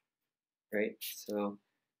 right? So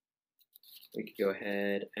we could go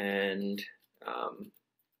ahead and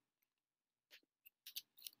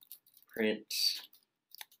print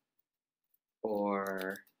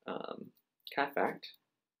or catFact.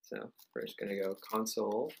 So we're just going to go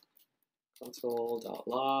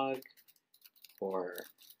console.log or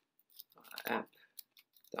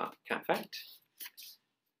app.catFact.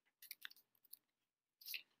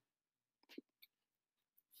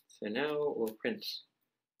 So now we'll print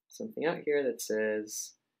something out here that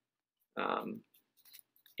says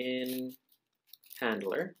in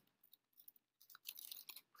handler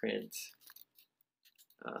print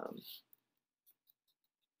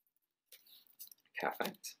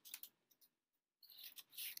catFact.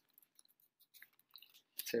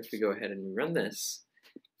 So if we go ahead and run this,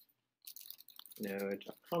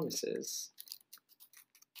 node.promises,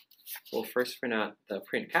 we'll first print out the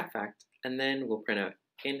print catFact, and then we'll print out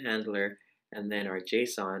in handler, and then our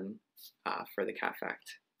JSON for the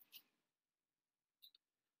catFact.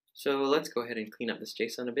 So let's go ahead and clean up this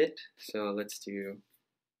JSON a bit. So let's do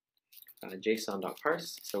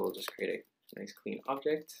JSON.parse. So we'll just create a nice clean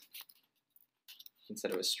object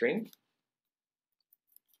instead of a string.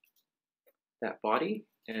 That body,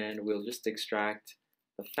 and we'll just extract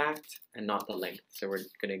the fact and not the length. So we're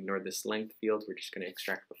going to ignore this length field. We're just going to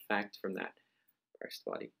extract the fact from that parsed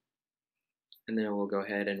body. And then we'll go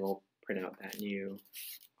ahead and we'll print out that new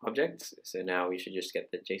object. So now we should just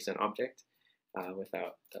get the JSON object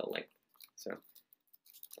without the length. So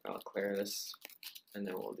I'll clear this, and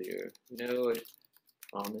then we'll do node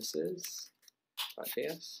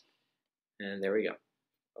promises.js, and there we go.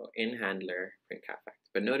 Oh, in handler print catFact.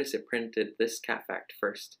 But notice it printed this catFact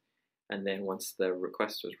first, and then once the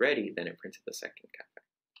request was ready, then it printed the second catFact.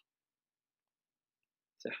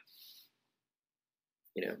 So,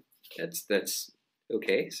 that's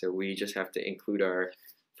okay. So we just have to include our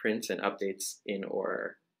prints and updates in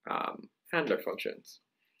our handler functions.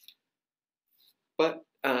 But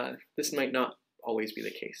this might not always be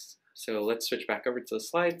the case. So let's switch back over to the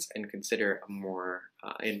slides and consider a more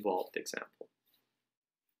involved example.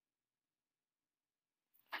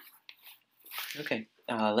 Okay,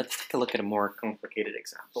 let's take a look at a more complicated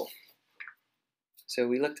example. So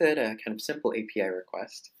we looked at a kind of simple API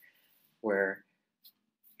request where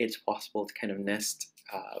it's possible to kind of nest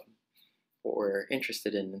what we're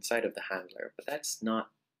interested in inside of the handler, but that's not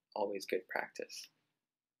always good practice.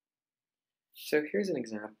 So here's an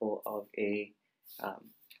example of a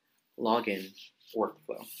login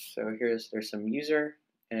workflow. So there's some user,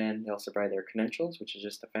 and they also provide their credentials, which is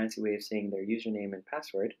just a fancy way of saying their username and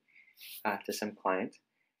password to some client.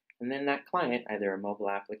 And then that client, either a mobile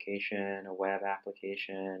application, a web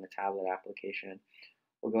application, a tablet application,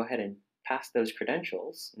 will go ahead and pass those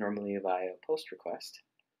credentials, normally via a post request,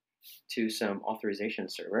 to some authorization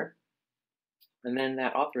server. And then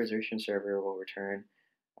that authorization server will return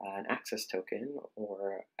an access token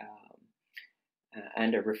or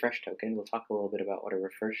and a refresh token. We'll talk a little bit about what a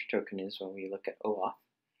refresh token is when we look at OAuth.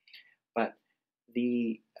 But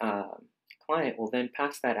the client will then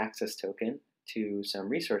pass that access token to some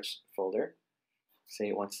resource folder. Say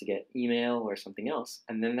it wants to get email or something else,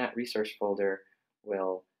 and then that resource folder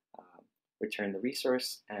will return the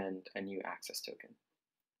resource and a new access token.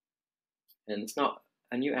 And it's not,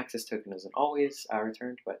 a new access token isn't always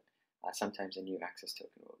returned, but sometimes a new access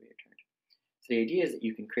token will be returned. So the idea is that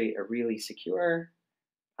you can create a really secure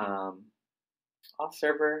auth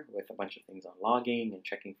server with a bunch of things on logging and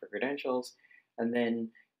checking for credentials, and then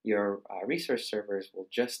your resource servers will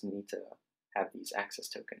just need to have these access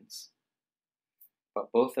tokens.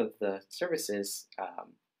 But both of the services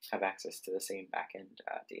have access to the same backend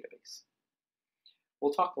database.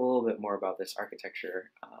 We'll talk a little bit more about this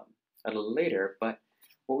architecture a little later, but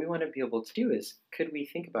what we want to be able to do is, could we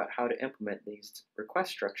think about how to implement these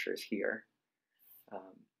request structures here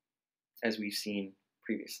as we've seen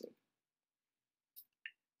previously.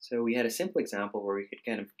 So we had a simple example where we could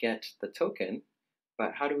kind of get the token,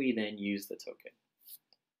 but how do we then use the token?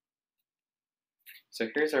 So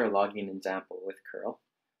here's our login example with curl,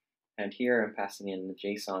 and here I'm passing in the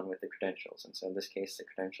JSON with the credentials. And so in this case, the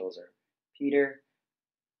credentials are Peter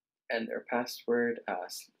and their password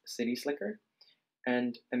City Slicker.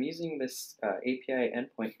 And I'm using this API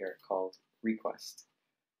endpoint here called request.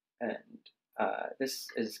 And this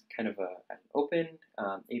is kind of an open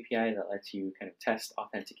API that lets you kind of test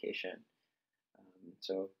authentication.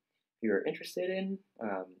 So if you're interested in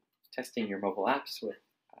testing your mobile apps with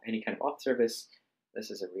any kind of auth service,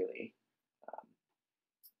 this is a really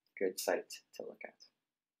good site to look at.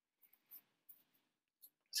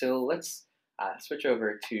 So let's switch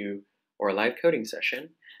over to our live coding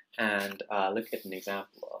session and look at an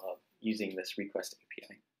example of using this request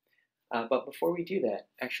API. But before we do that,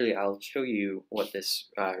 actually I'll show you what this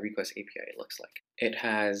request API looks like. It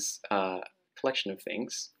has a collection of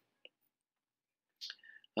things.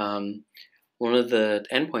 One of the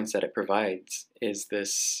endpoints that it provides is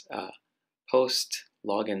this post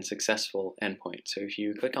login successful endpoint. So if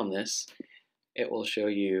you click on this, it will show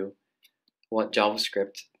you what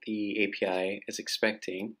JavaScript the API is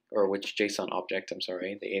expecting, or which JSON object, I'm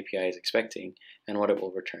sorry, the API is expecting, and what it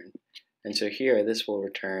will return. And so here, this will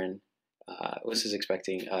return, this is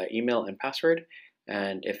expecting email and password,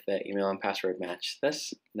 and if the email and password match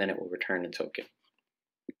this, then it will return a token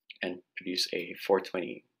and produce a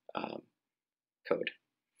 420 code.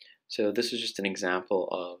 So this is just an example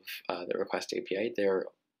of the request API. There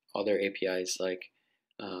are other APIs like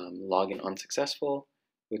login unsuccessful,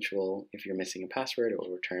 which will, if you're missing a password, it will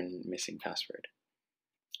return missing password,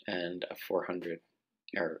 and a 400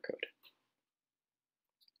 error code.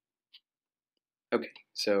 Okay,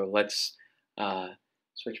 so let's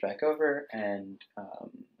switch back over and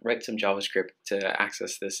write some JavaScript to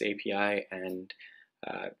access this API and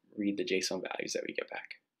read the JSON values that we get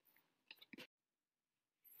back.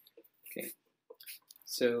 Okay,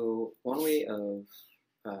 so one way of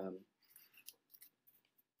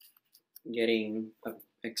getting an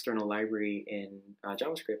external library in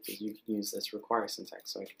JavaScript is you can use this require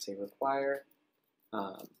syntax. So I can say require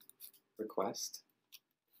request,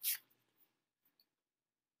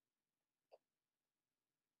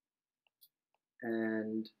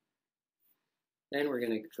 and then we're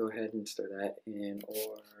going to go ahead and store that in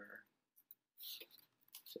or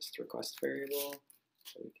just request variable,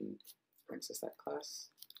 so we can access that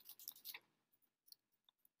class.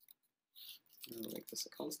 And we'll make this a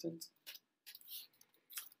constant.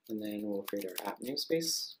 And then we'll create our app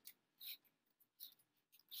namespace.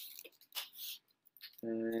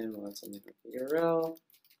 And we'll add something like the URL,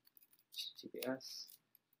 https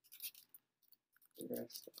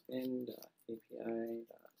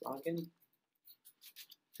ingress.in.api.login,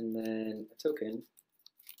 and then a token.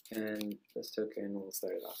 And this token will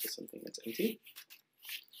start it off with something that's empty.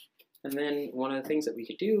 And then one of the things that we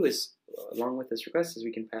could do is, along with this request, is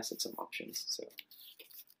we can pass it some options. So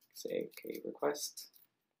say, okay, request,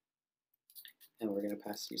 and we're going to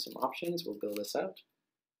pass you some options. We'll build this out,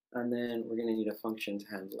 and then we're going to need a function to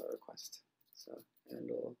handle our request. So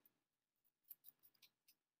handle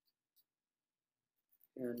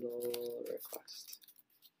handle request.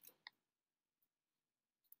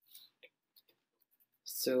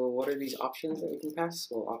 So what are these options that we can pass?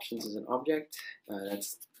 Well, options is an object.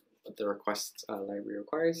 That's what the request library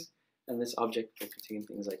requires. And this object will contain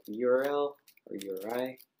things like the URL or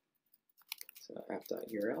URI. So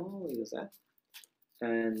app.url, we use that.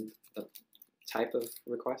 And the type of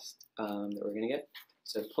request that we're going to get.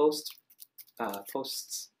 So posts,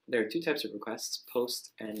 there are two types of requests,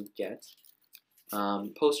 post and get.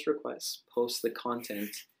 Post requests post the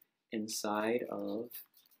content inside of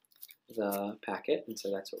the packet, and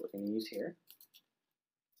so that's what we're going to use here.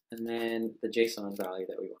 And then the JSON value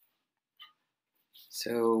that we want.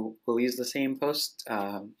 So we'll use the same post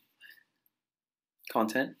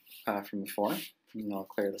content from before, and I'll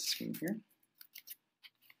clear the screen here.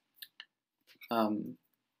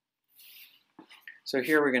 So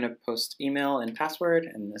here we're going to post email and password,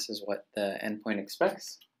 and this is what the endpoint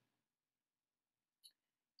expects.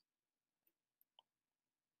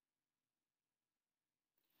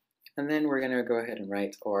 And then we're going to go ahead and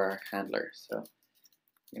write our handler. So I'm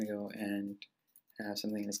going to go and have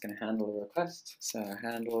something that's going to handle a request. So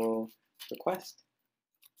handle request.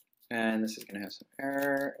 And this is going to have some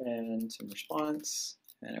error and some response.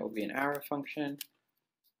 And it will be an arrow function.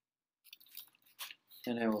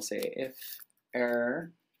 And I will say if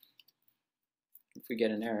error, if we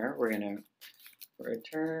get an error, we're going to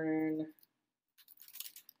return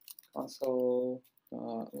console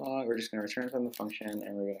log. We're just going to return from the function,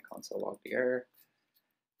 and we're going to console log the error.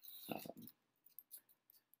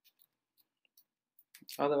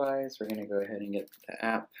 Otherwise, we're going to go ahead and get the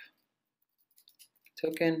app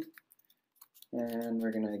token, and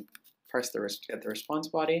we're going to parse get the response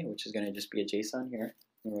body, which is going to just be a JSON here,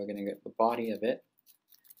 and we're going to get the body of it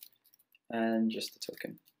and just the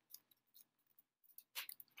token.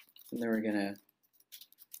 And then we're going to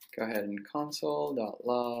go ahead and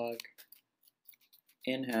console.log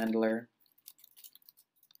in handler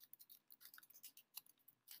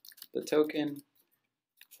the token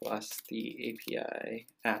plus the API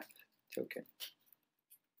app token.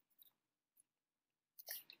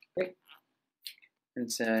 Great.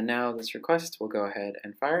 And so now this request will go ahead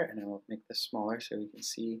and fire, and I will make this smaller so we can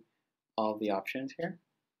see all the options here.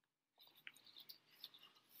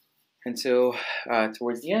 And so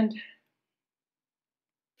towards the end,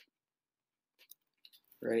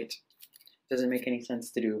 right, doesn't make any sense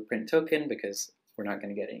to do a print token because we're not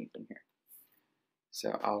going to get anything here.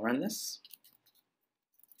 So I'll run this.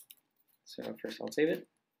 So first I'll save it.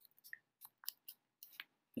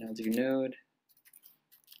 And I'll do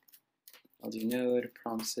node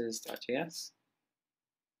promises.js.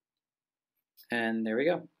 And there we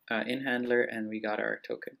go, in handler, and we got our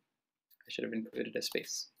token. I should have included a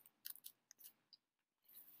space.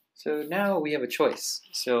 So now we have a choice.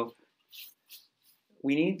 So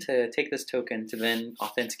we need to take this token to then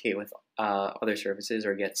authenticate with other services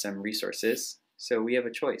or get some resources. So we have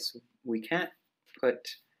a choice. We can't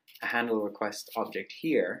put a handle request object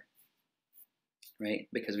here, right?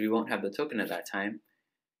 Because we won't have the token at that time.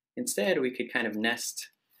 Instead, we could kind of nest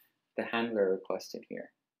the handler request in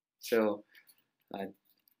here. So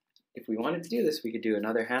if we wanted to do this, we could do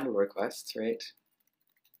another handle request, right?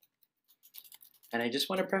 And I just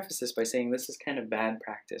want to preface this by saying this is kind of bad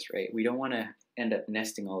practice, right? We don't want to end up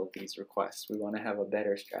nesting all of these requests. We want to have a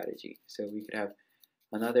better strategy. So we could have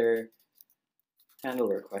another handle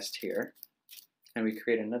request here, and we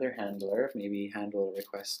create another handler, maybe handle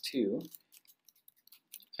request 2,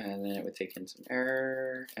 and then it would take in some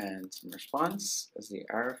error and some response as the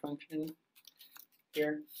arrow function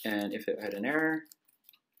here. And if it had an error,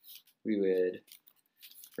 we would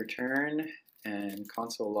return and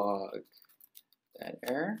console log that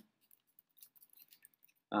error.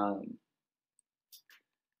 And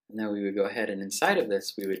then we would go ahead and inside of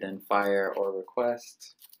this, we would then fire our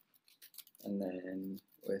request, and then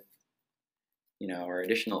with our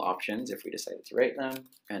additional options if we decided to write them,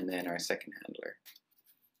 and then our second handler.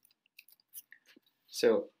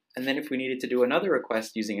 So, and then if we needed to do another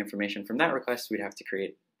request using information from that request, we'd have to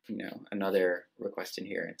create another request in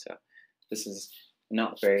here. And so this is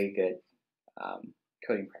not very good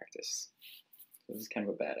coding practice. So this is kind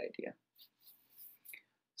of a bad idea.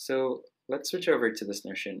 So let's switch over to this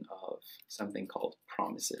notion of something called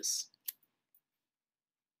promises.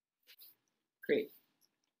 Great.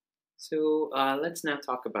 So let's now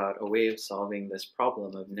talk about a way of solving this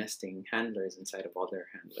problem of nesting handlers inside of other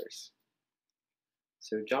handlers.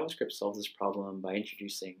 So JavaScript solves this problem by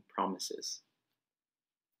introducing promises.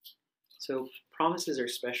 So promises are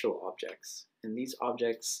special objects, and these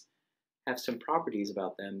objects have some properties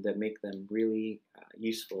about them that make them really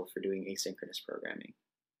useful for doing asynchronous programming.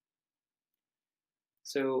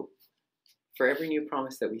 So for every new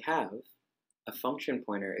promise that we have, a function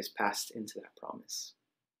pointer is passed into that promise.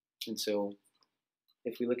 And so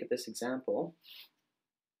if we look at this example,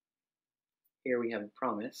 here we have a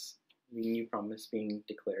promise, the new promise being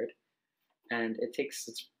declared, and it takes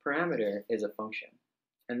its parameter is a function.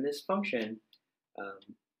 And this function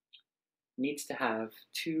needs to have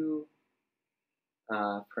two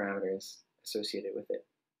parameters associated with it.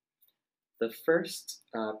 The first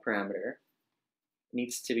parameter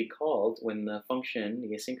needs to be called when the function,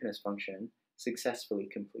 the asynchronous function, successfully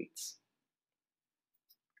completes.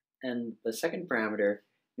 And the second parameter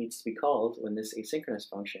needs to be called when this asynchronous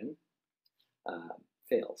function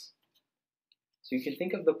fails. So you can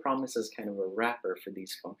think of the promise as kind of a wrapper for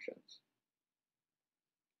these functions.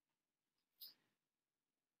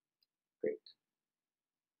 Great.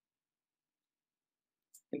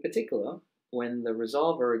 In particular, when the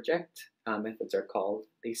resolve or reject methods are called,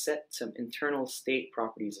 they set some internal state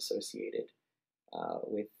properties associated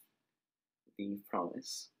with the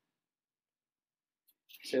promise.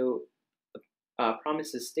 So the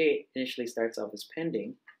promise's state initially starts off as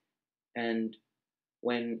pending, and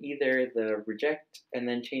when either the reject and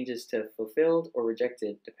then changes to fulfilled or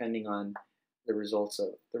rejected depending on the results of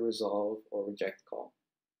the resolve or reject call.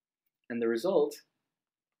 And the result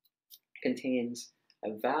contains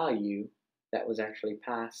a value that was actually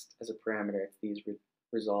passed as a parameter to these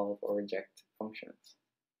resolve or reject functions.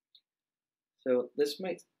 So this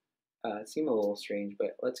might seem a little strange,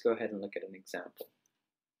 but let's go ahead and look at an example.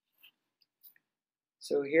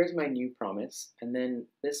 So here's my new promise, and then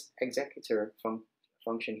this executor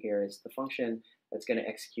function here is the function that's going to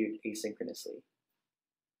execute asynchronously.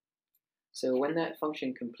 So when that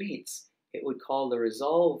function completes, it would call the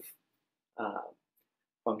resolve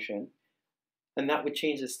function, and that would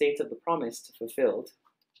change the state of the promise to fulfilled,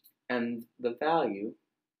 and the value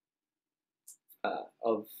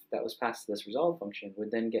that was passed to this resolve function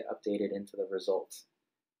would then get updated into the result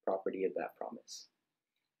property of that promise.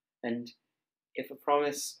 And if a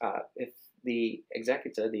promise, if the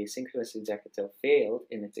executor, the asynchronous executor, failed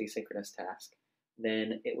in its asynchronous task,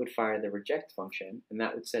 then it would fire the reject function, and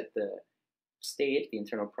that would set the state, the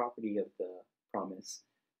internal property of the promise,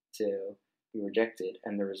 to be rejected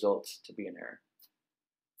and the result to be an error.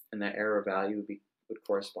 And that error value would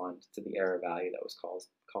correspond to the error value that was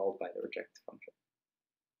called by the reject function.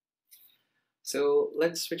 So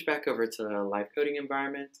let's switch back over to the live coding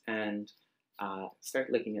environment and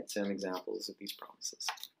start looking at some examples of these promises.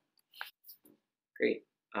 Great.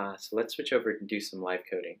 So let's switch over and do some live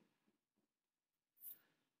coding.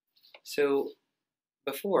 So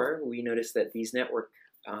before, we noticed that these network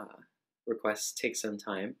requests take some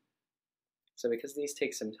time. So because these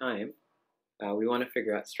take some time, we want to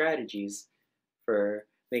figure out strategies for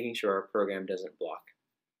making sure our program doesn't block.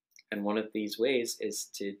 And one of these ways is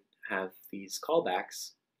to have these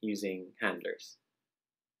callbacks using handlers.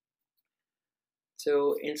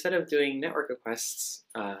 So instead of doing network requests,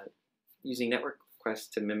 using network requests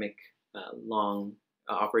to mimic long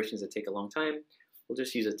operations that take a long time, we'll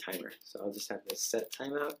just use a timer. So I'll just have this set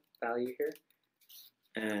timeout value here,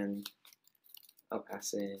 and I'll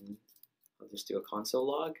pass in, I'll just do a console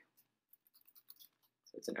log.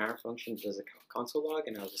 So it's an arrow function that does a console log,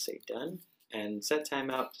 and I'll just say done. And set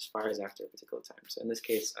timeout just fires after a particular time. So in this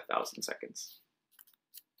case, 1,000 seconds.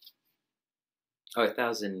 Oh,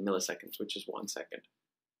 1,000 milliseconds, which is 1 second.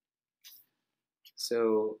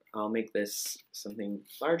 So I'll make this something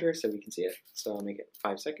larger so we can see it. So I'll make it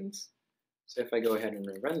 5 seconds. So if I go ahead and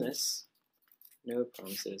rerun this, no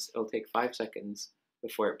promises, it'll take 5 seconds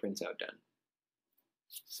before it prints out done.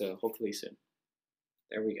 So hopefully soon.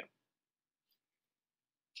 There we go.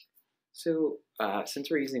 So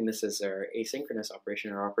since we're using this as our asynchronous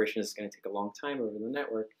operation, our operation is going to take a long time over the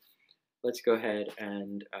network, let's go ahead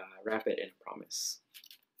and wrap it in a promise.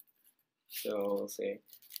 So we'll say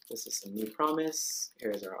this is some new promise.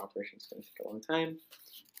 Here's our operation. It's going to take a long time.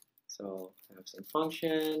 So I have some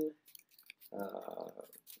function.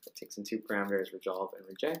 It takes in 2 parameters, resolve and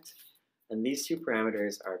reject. And these 2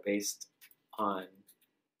 parameters are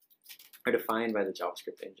defined by the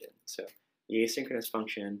JavaScript engine. So the asynchronous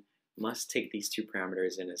function must take these 2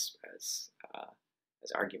 parameters in as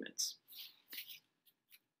arguments.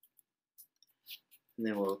 And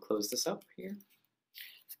then we'll close this up here.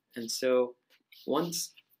 And so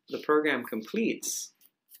once the program completes,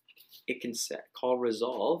 it can call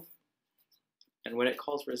resolve. And when it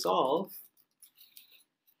calls resolve,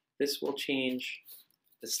 this will change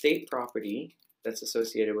the state property that's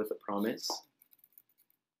associated with the promise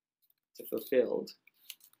to fulfilled.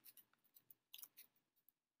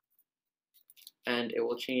 And it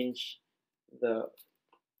will change the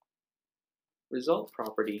result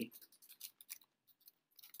property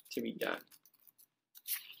to be done.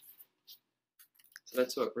 So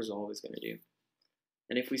that's what resolve is going to do.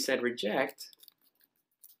 And if we said reject,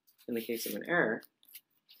 in the case of an error,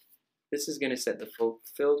 this is going to set the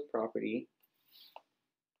fulfilled property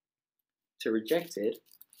to rejected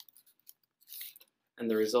and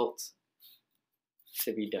the result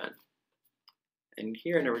to be done. And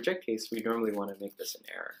here in a reject case, we normally want to make this an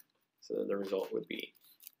error. So the result would be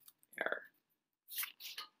error.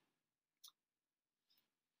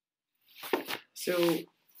 So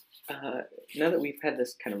now that we've had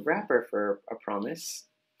this kind of wrapper for a promise,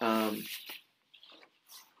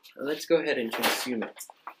 let's go ahead and consume it.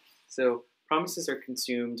 So promises are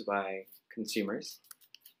consumed by consumers.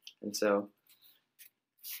 And so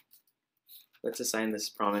let's assign this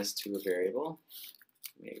promise to a variable,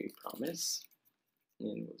 maybe promise,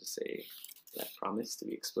 and we'll just say that promise to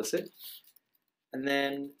be explicit. And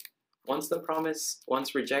then once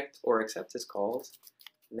reject or accept is called,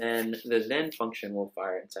 then the then function will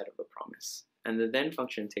fire inside of the promise. And the then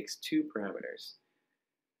function takes two parameters.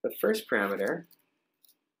 The first parameter,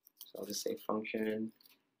 so I'll just say function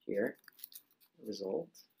here, result.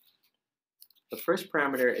 The first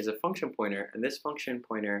parameter is a function pointer, and this function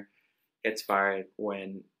pointer gets fired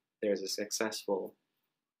when there's a successful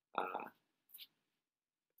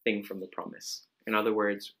thing from the promise. In other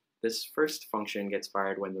words, this first function gets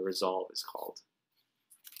fired when the resolve is called.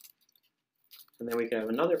 And then we can have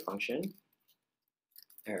another function,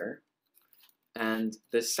 error, and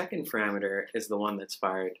the second parameter is the one that's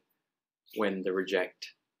fired when the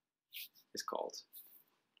reject is called.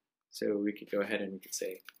 So we could go ahead and we could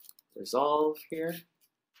say resolve here,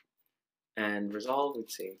 and resolve would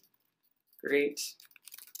say, great,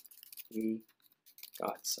 we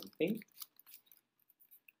got something.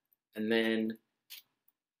 And then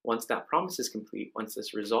once that promise is complete, once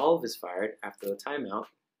this resolve is fired after the timeout,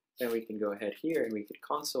 then we can go ahead here and we could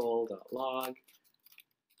console.log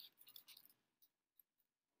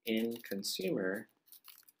in consumer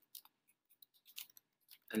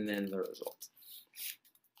and then the result.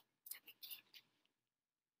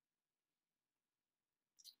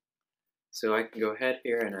 So I can go ahead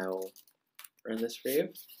here and I will run this for you.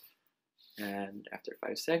 And after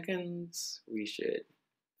 5 seconds, we should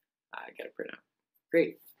get a printout.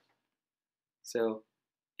 Great. So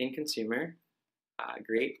in consumer,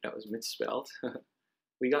 great, that was misspelled.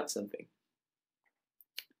 We got something.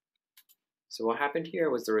 So what happened here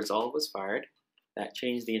was the resolve was fired. That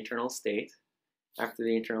changed the internal state. After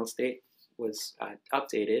the internal state was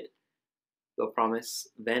updated, the promise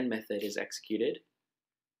then method is executed.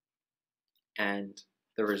 And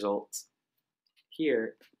the result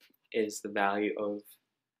here is the value of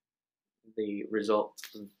the result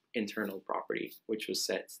internal property, which was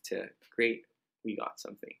set to great, we got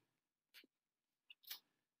something.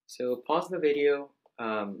 So pause the video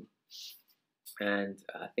and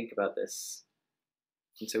think about this.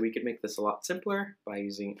 And so we could make this a lot simpler by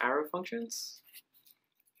using arrow functions.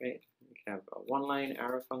 Right? We can have a one-line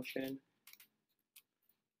arrow function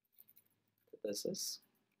that does this.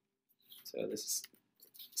 So this is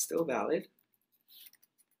still valid.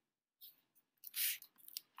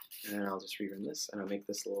 And I'll just rerun this, and I'll make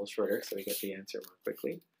this a little shorter so we get the answer more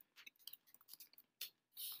quickly.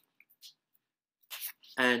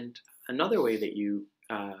 And another way that you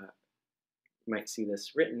might see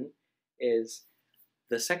this written is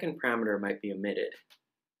the second parameter might be omitted,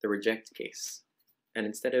 the reject case. And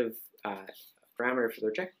instead of a parameter for the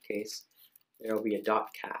reject case, there will be a dot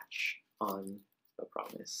catch on the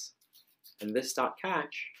promise. And this dot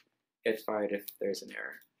catch gets fired if there's an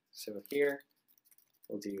error. So here,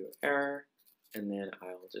 we'll do error, and then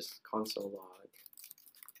I'll just console log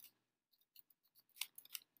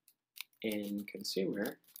in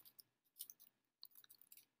consumer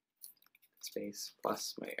space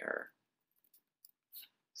plus my error.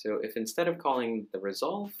 So if instead of calling the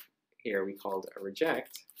resolve here, we called a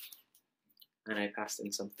reject, and I passed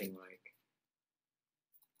in something like,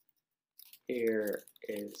 here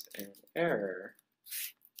is an error,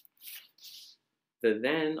 the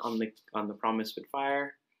then on the promise would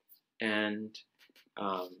fire, and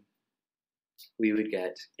we would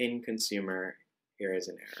get in consumer, here is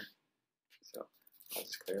an error. So I'll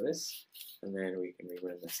just clear this, and then we can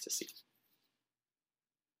rerun this to see.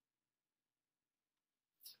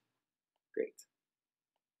 Great.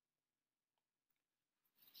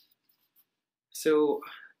 So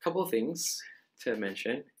a couple of things to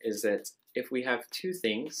mention is that if we have two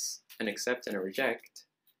things, an accept and a reject,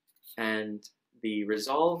 and the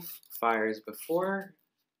resolve fires before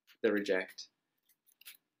the reject,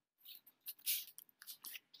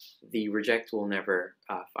 the reject will never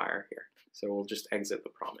fire here. So we'll just exit the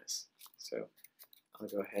promise. So I'll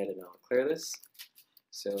go ahead and I'll clear this.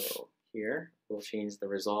 So here we'll change the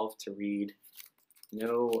resolve to read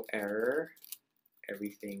no error,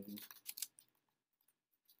 everything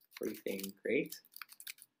great.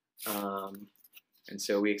 And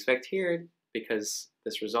so we expect here, because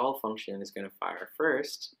this resolve function is going to fire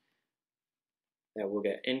first, that we'll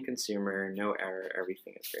get in consumer, no error,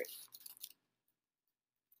 everything is great.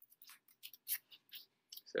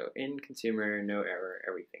 So in consumer, no error,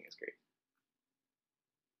 everything is great.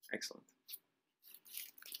 Excellent.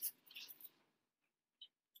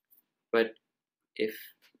 But if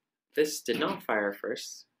this did not fire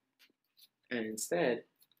first, and instead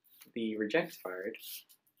the reject fired,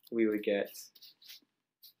 we would get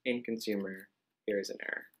in consumer, here is an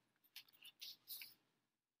error.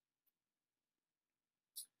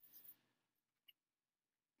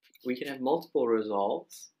 We can have multiple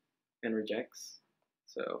resolves and rejects.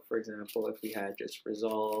 So for example, if we had just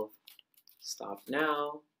resolve stop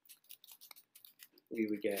now, we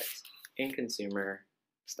would get in consumer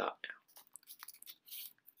stop now.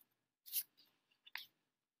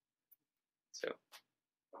 So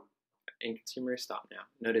in consumer stop now.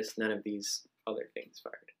 Notice none of these other things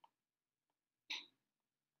fired.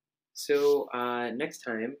 So next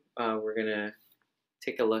time we're gonna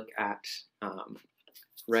take a look at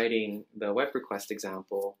writing the web request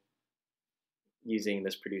example using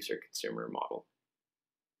this producer consumer model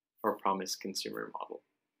or promise consumer model.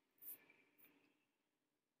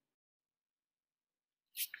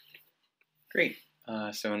 Great.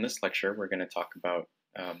 So in this lecture, we're going to talk about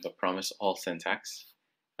the promise all syntax,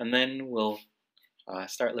 and then we'll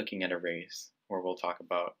start looking at arrays, where we'll talk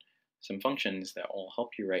about some functions that will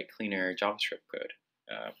help you write cleaner JavaScript code,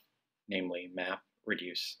 namely map,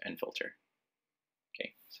 reduce, and filter.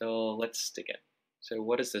 Okay, so let's dig in. So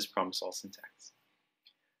what is this promise all syntax?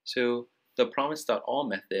 So the promise.all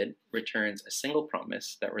method returns a single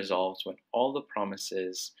promise that resolves when all the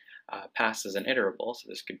promises passed as an iterable, so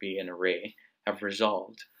this could be an array, have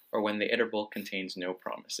resolved, or when the iterable contains no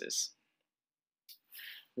promises.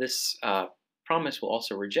 This promise will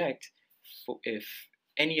also reject if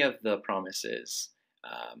any of the promises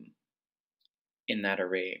in that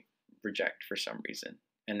array reject for some reason.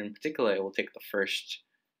 And in particular, it will take the first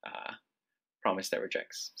promise that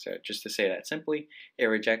rejects. So just to say that simply, it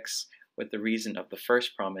rejects with the reason of the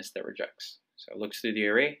first promise that rejects. So it looks through the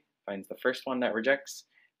array, finds the first one that rejects,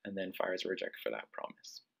 and then fires a reject for that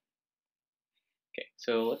promise. Okay,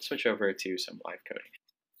 so let's switch over to some live coding.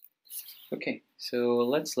 Okay, so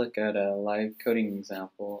let's look at a live coding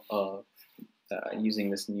example of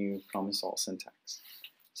using this new promise all syntax.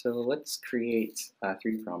 So let's create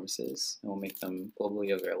 3 promises, and we'll make them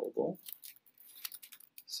globally available.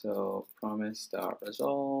 So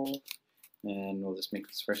promise.resolve, and we'll just make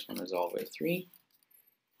this first one resolve with 3.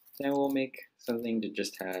 Then we'll make something that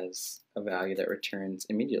just has a value that returns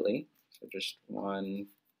immediately, so just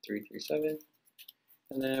 1337.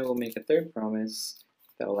 And then we'll make a third promise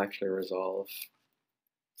that will actually resolve.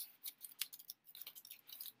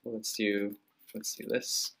 Well, let's do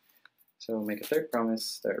this. So we'll make a third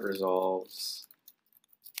promise that resolves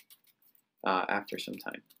after some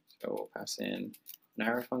time. So we'll pass in an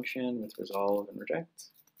arrow function with resolve and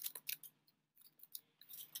reject.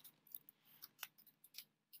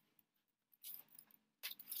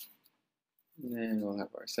 And then we'll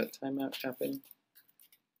have our set timeout happen.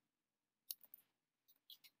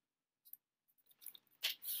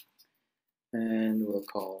 And we'll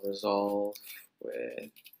call resolve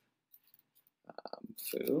with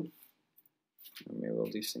foo. Maybe we'll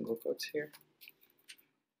do single quotes here.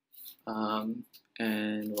 And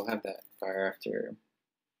we'll have that fire after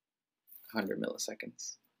 100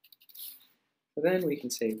 milliseconds. So then we can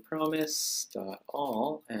say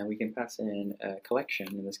promise.all, and we can pass in a collection.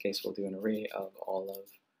 In this case, we'll do an array of all of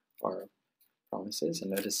our promises.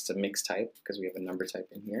 And notice it's a mixed type because we have a number type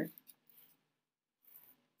in here.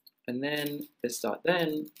 And then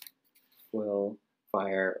this.then will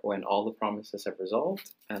fire when all the promises have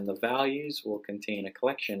resolved, and the values will contain a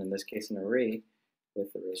collection, in this case an array,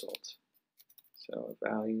 with the result. So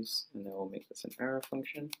values, and then we'll make this an arrow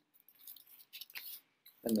function.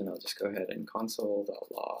 And then I'll just go ahead and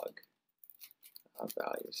console.log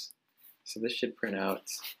values. So this should print out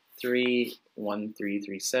 3,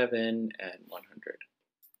 1337, and 100.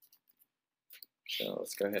 So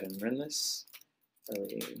let's go ahead and run this.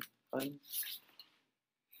 Really fun.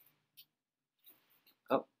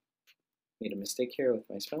 Oh, made a mistake here with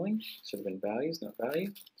my spelling. Should have been values, not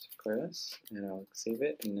value. So clear this, and I'll save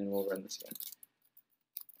it, and then we'll run this again.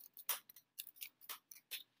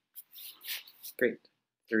 Great.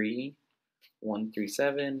 3,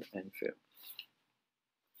 137, and foo.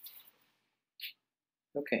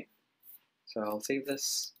 Okay, so I'll save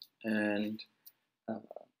this and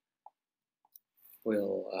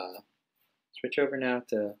we'll switch over now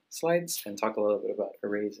to slides and talk a little bit about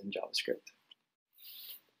arrays in JavaScript.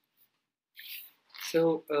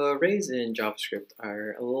 So arrays in JavaScript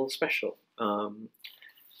are a little special, and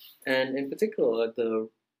in particular, the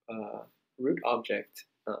root object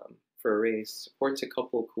for arrays supports a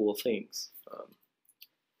couple cool things. It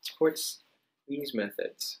supports these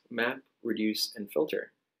methods: map, reduce, and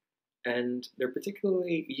filter. And they're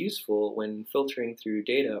particularly useful when filtering through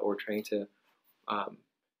data or trying to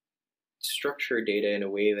structure data in a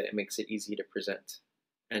way that makes it easy to present.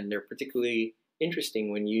 And they're particularly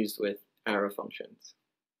interesting when used with arrow functions.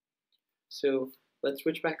 So let's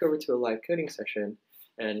switch back over to a live coding session,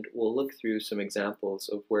 and we'll look through some examples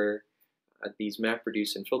of where these map,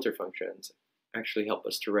 reduce, and filter functions actually help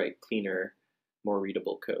us to write cleaner, more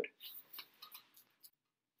readable code.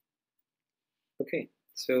 Okay,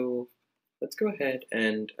 so let's go ahead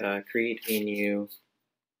and create a new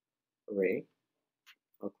array.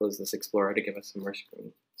 I'll close this Explorer to give us some more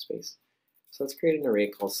screen space. So let's create an array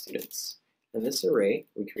called students. And this array,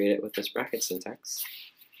 we create it with this bracket syntax,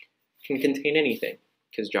 can contain anything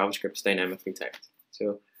because JavaScript's dynamically typed.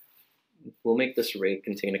 So we'll make this array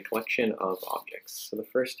contain a collection of objects. So the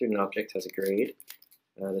first student object has a grade.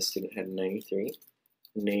 The student had 93.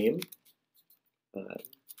 Name,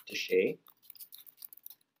 Deshay.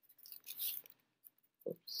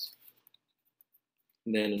 Oops.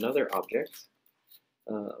 And then another object.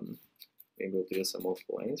 Maybe we'll do this on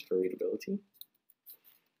multiple lines for readability.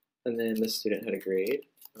 And then this student had a grade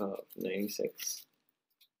of 96.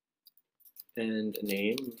 And a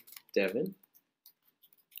name, Devin.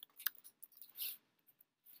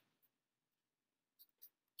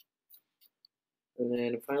 And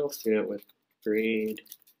then a final student with grade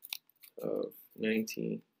of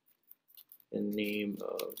 90 and name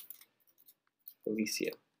of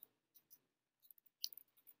Alicia.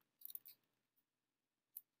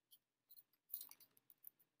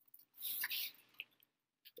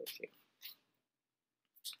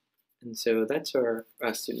 And so that's our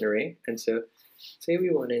student array. And so say we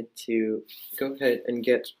wanted to go ahead and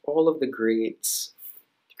get all of the grades,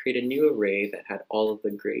 to create a new array that had all of the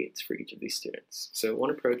grades for each of these students. So one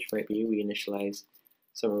approach might be we initialize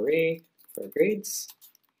some array for our grades.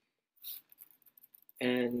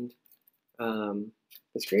 And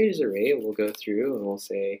this grades array we'll go through and we'll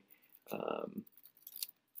say,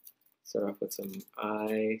 start off with some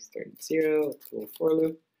I starting at 0, with a little for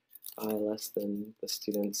loop, I less than the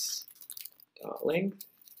student's length,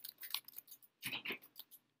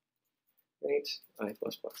 right, I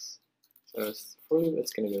plus plus. So it's for loop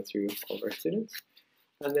that's going to go through all of our students.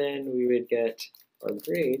 And then we would get our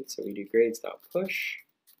grade, so we do grades.push,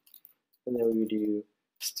 and then we would do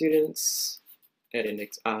students at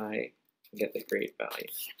index I and get the grade value.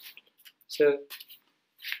 So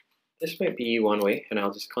this might be one way, and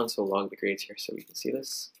I'll just console log the grades here so we can see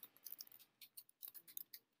this.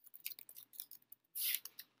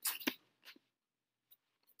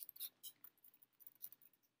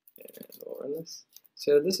 And we'll run this.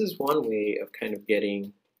 So this is one way of kind of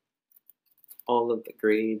getting all of the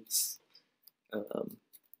grades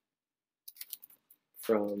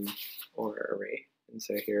from our array. And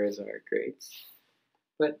so here is our grades.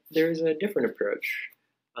 But there's a different approach.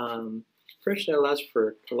 Approach that allows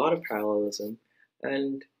for a lot of parallelism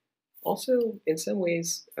and also, in some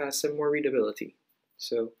ways, some more readability.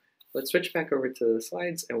 So let's switch back over to the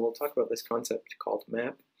slides and we'll talk about this concept called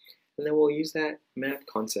map. And then we'll use that map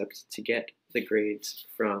concept to get the grades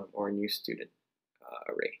from our new student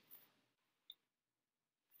array.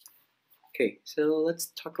 Okay, so let's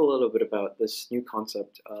talk a little bit about this new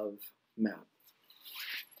concept of map.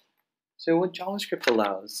 So what JavaScript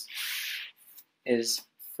allows is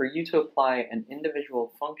for you to apply an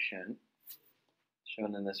individual function,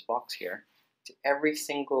 shown in this box here, to every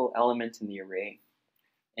single element in the array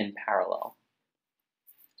in parallel.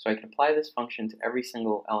 So I can apply this function to every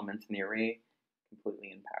single element in the array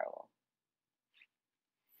completely in parallel.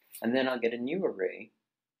 And then I'll get a new array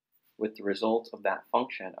with the result of that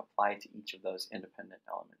function applied to each of those independent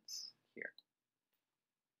elements here.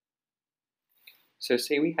 So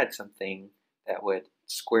say we had something that would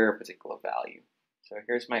square a particular value. So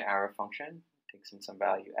here's my arrow function, it takes in some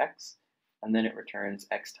value x, and then it returns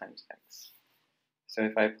x times x. So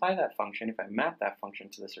if I apply that function, if I map that function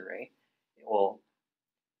to this array, it will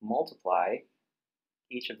multiply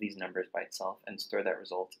each of these numbers by itself and store that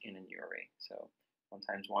result in a new array. So 1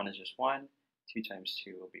 times 1 is just 1, 2 times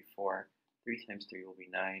 2 will be 4, 3 times 3 will be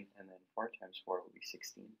 9, and then 4 times 4 will be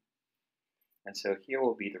 16. And so here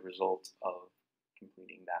will be the result of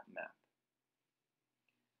completing that map.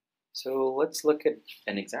 So let's look at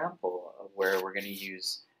an example of where we're going to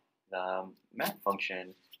use the map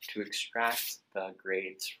function to extract the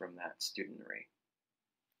grades from that student array.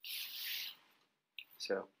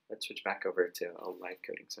 So let's switch back over to a live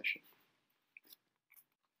coding session.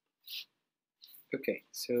 Okay,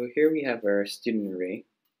 so here we have our student array,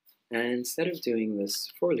 and instead of doing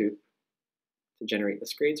this for loop to generate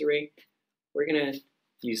this grades array, we're going to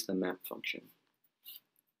use the map function.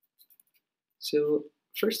 So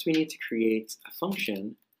first we need to create a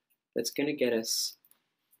function that's going to get us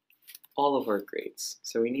all of our grades.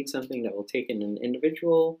 So we need something that will take in an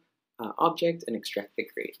individual object and extract the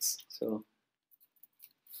grades. So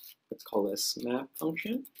let's call this map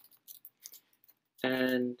function,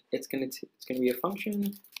 and it's going to be a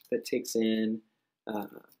function that takes in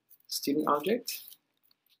student object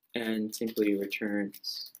and simply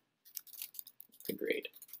returns the grade.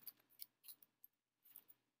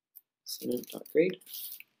 Student.grade.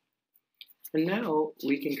 And now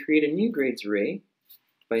we can create a new grades array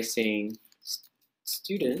by saying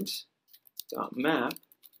student.map,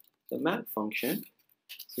 the map function.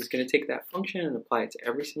 So it's going to take that function and apply it to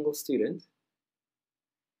every single student.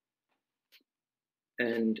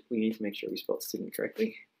 And we need to make sure we spelled student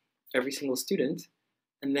correctly. Every single student,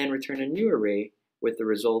 and then return a new array with the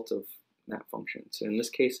result of map function. So in this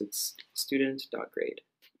case, it's student.grade.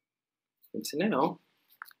 And so now,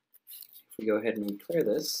 if we go ahead and declare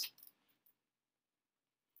this,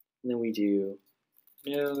 and then we do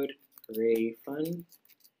node array fun.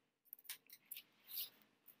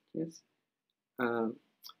 Yes.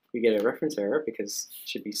 We get a reference error because it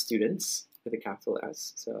should be students with a capital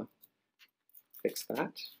S. So fix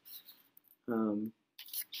that.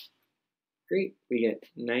 Great. We get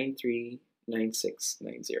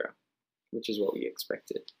 939690, which is what we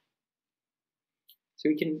expected. So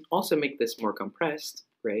we can also make this more compressed,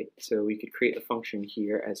 right? So we could create a function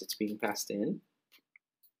here as it's being passed in.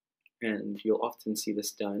 And you'll often see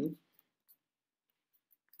this done.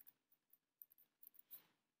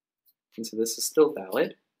 And so this is still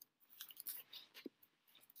valid.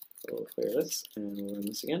 So we'll clear this and we'll run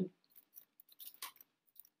this again.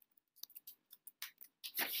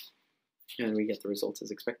 And we get the results as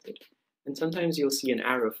expected. And sometimes you'll see an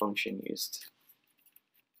arrow function used.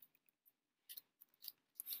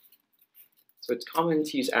 So it's common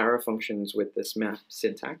to use arrow functions with this map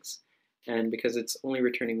syntax. And because it's only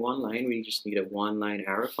returning one line, we just need a one-line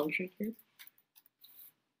arrow function here.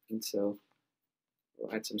 And so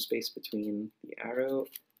we'll add some space between the arrow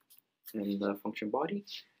and the function body.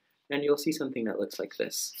 And you'll see something that looks like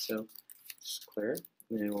this. So just clear,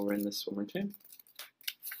 and then we'll run this one more time.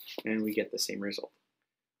 And we get the same result.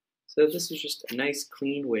 So this is just a nice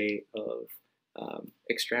clean way of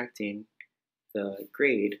extracting the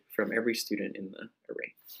grade from every student in the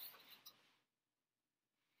array.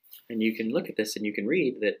 And you can look at this and you can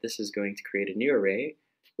read that this is going to create a new array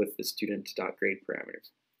with the student.grade parameter.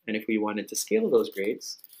 And if we wanted to scale those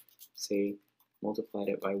grades, say multiplied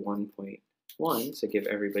it by 1.1, so give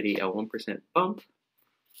everybody a 1% bump,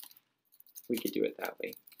 we could do it that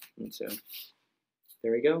way. And so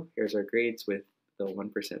there we go. Here's our grades with the 1%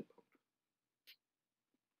 bump.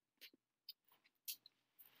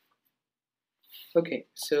 Okay,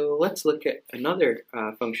 so let's look at another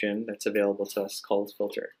function that's available to us called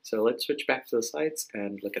filter. So let's switch back to the slides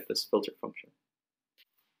and look at this filter function.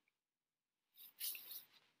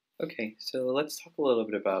 Okay, so let's talk a little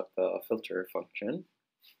bit about the filter function.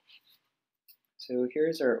 So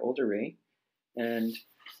here's our old array, and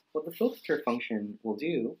what the filter function will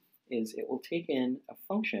do is it will take in a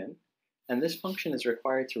function, and this function is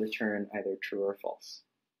required to return either true or false.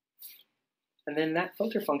 And then that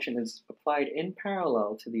filter function is applied in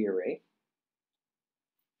parallel to the array.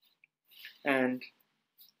 And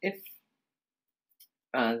if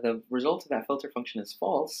the result of that filter function is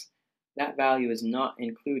false, that value is not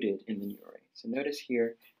included in the new array. So notice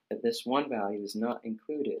here that this one value is not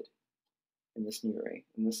included in this new array.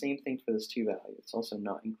 And the same thing for this 2 value. It's also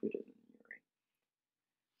not included in the new array.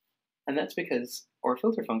 And that's because our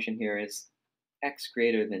filter function here is x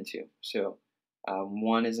greater than 2. So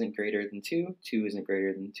 1 isn't greater than 2, 2 isn't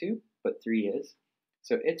greater than 2, but 3 is.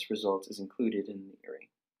 So its result is included in the array.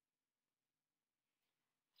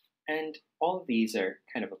 And all of these are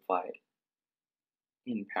kind of applied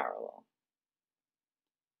in parallel.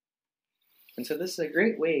 And so this is a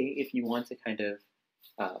great way if you want to kind of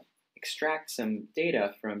extract some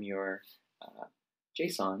data from your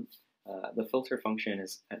JSON. The filter function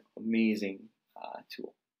is an amazing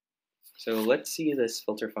tool. So let's see this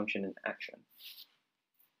filter function in action.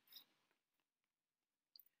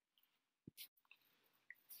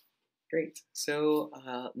 Great. So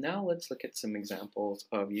now let's look at some examples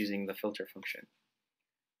of using the filter function.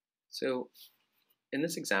 So in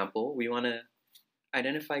this example, we want to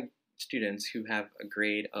identify students who have a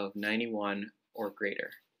grade of 91 or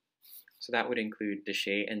greater. So that would include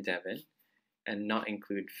Deshay and Devin, and not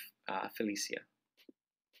include Felicia.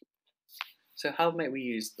 So how might we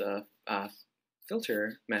use the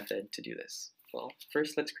filter method to do this? Well,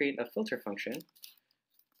 first let's create a filter function.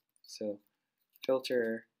 So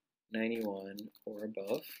filter 91 or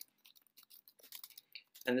above.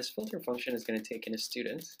 And this filter function is going to take in a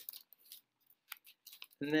student.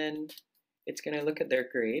 And then it's going to look at their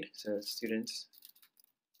grade, so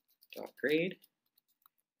students.grade.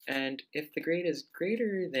 And if the grade is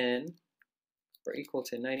greater than or equal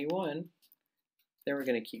to 91, then we're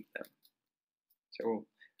going to keep them. So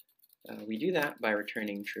we do that by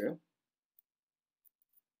returning true.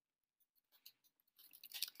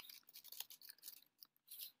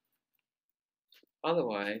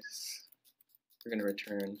 Otherwise, we're going to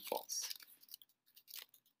return false.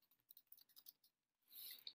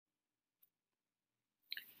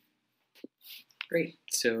 Great,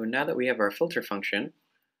 so now that we have our filter function,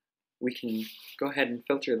 we can go ahead and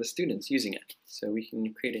filter the students using it. So we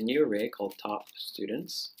can create a new array called top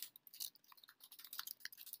students.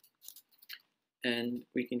 And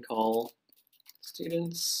we can call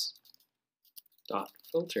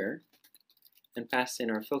students.filter and pass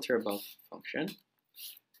in our filter above function.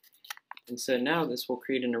 And so now this will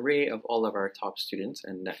create an array of all of our top students,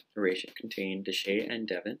 and that array should contain Deshay and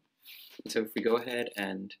Devin. And so if we go ahead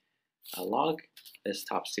and log this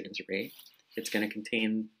top students array, it's going to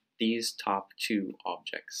contain these top two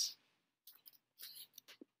objects.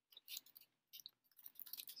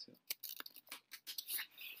 So,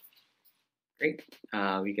 great,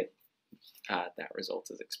 we get that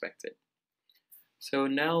result as expected. So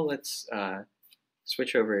now let's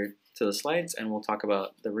switch over to the slides, and we'll talk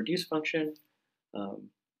about the reduce function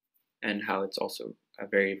and how it's also a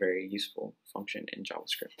very, very useful function in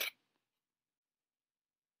JavaScript.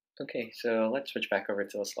 Okay, so let's switch back over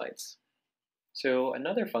to the slides. So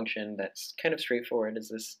another function that's kind of straightforward is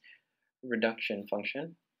this reduction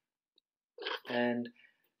function. And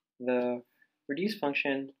the reduce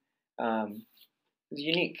function is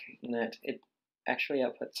unique in that it actually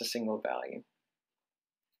outputs a single value.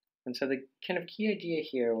 And so the kind of key idea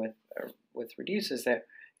here with reduce is that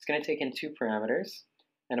it's going to take in two parameters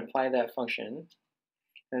and apply that function,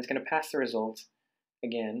 and it's going to pass the result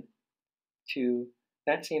again to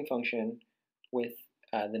that same function with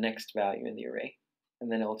the next value in the array.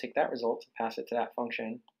 And then it will take that result and pass it to that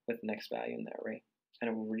function with the next value in that array.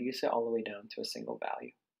 And it will reduce it all the way down to a single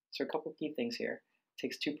value. So a couple key things here. It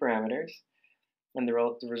takes two parameters, and the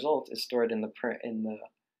result is stored in the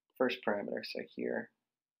first parameter. So here,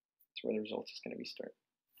 that's where the result is going to be stored.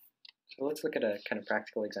 So let's look at a kind of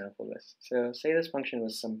practical example of this. So say this function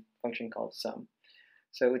was some function called sum.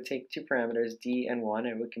 So it would take two parameters, d and 1,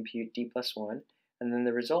 and it would compute d plus 1, and then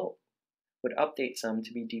the result would update sum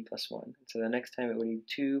to be d plus 1. So the next time it would be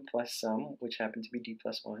 2 plus sum, which happened to be d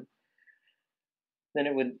plus 1. Then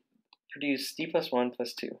it would produce d plus 1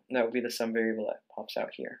 plus 2. And that would be the sum variable that pops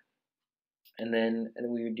out here. And then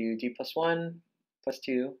we would do d plus 1 plus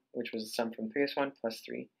 2, which was the sum from the previous one, plus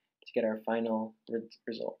 3, to get our final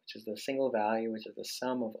result, which is the single value, which is the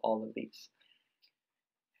sum of all of these.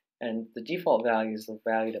 And the default value is the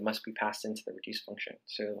value that must be passed into the reduce function.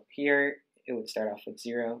 So here it would start off with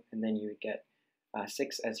 0, and then you would get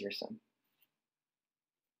 6 as your sum.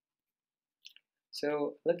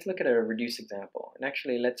 So let's look at a reduce example. And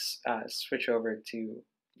actually, let's switch over to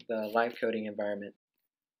the live coding environment.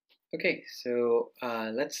 Okay, so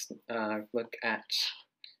let's look at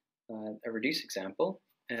a reduce example.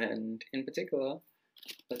 And in particular,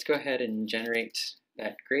 let's go ahead and generate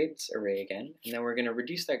that grades array again. And then we're going to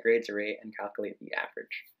reduce that grades array and calculate the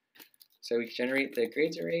average. So we generate the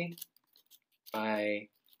grades array by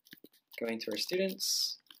going to our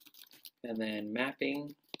students and then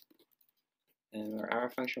mapping. And our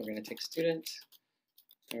function, we're going to take student,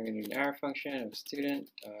 and we're going to do an arrow function of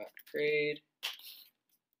student.grade.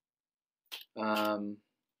 And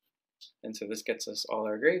so this gets us all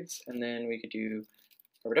our grades, and then we could do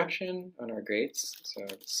a reduction on our grades. So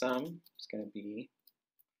the sum is going to be,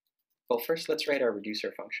 well, first let's write our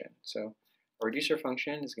reducer function. So our reducer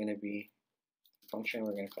function is going to be a function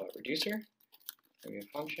we're going to call it reducer. We have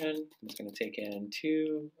a function, it's going to take in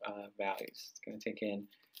two values. It's going to take in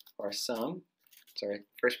our sum, so our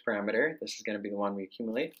first parameter, this is going to be the one we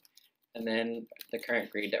accumulate, and then the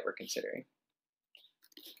current grade that we're considering.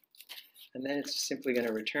 And then it's simply going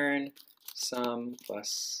to return sum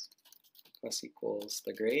plus equals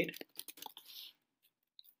the grade.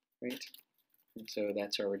 right? And so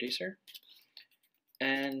that's our reducer.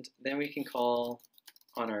 And then we can call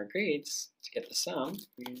on our grades to get the sum.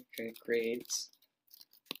 We can create grades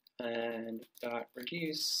and dot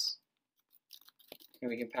reduce, and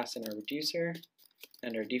we can pass in our reducer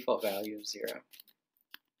and our default value of 0.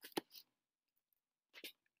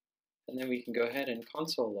 And then we can go ahead and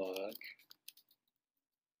console log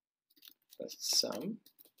the sum.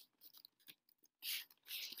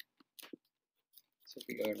 So if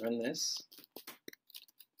we go and run this,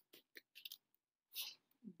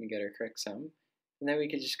 we get our correct sum. And then we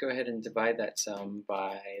can just go ahead and divide that sum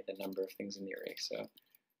by the number of things in the array. So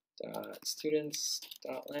dot students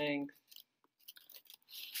dot length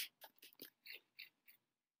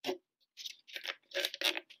and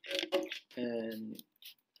then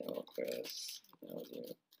we'll clear this. Now we'll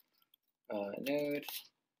do node,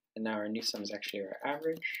 and now our new sum is actually our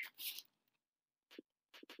average.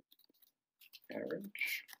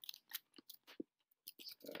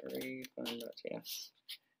 So array fun.js.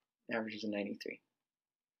 Average is a 93.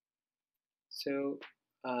 So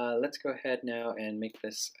let's go ahead now and make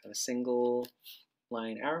this a single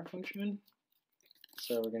line arrow function.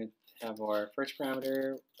 So we're going to have our first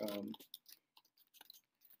parameter,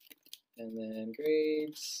 and then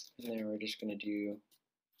grades, and then we're just going to do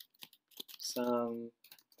sum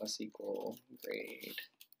plus equal grade.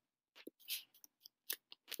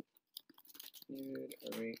 Node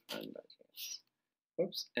array fun.js.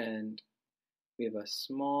 Whoops, and we have a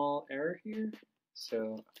small error here,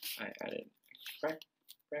 so I added a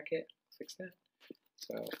bracket, fix that.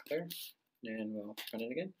 So clear, and we'll run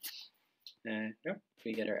it again. And nope,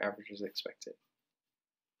 we get our average as expected.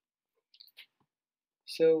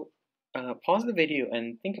 So pause the video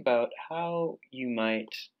and think about how you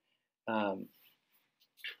might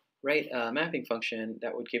write a mapping function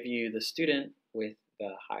that would give you the student with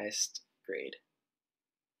the highest grade.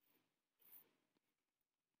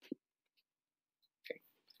 Okay,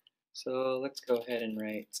 so let's go ahead and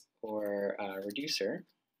write our reducer.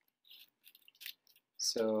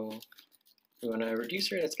 So we want a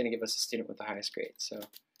reducer that's going to give us a student with the highest grade. So it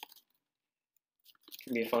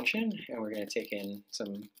can be a function, and we're going to take in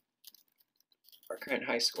our current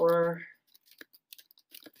high scorer,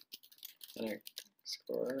 and our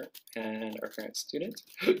scorer, and our current student.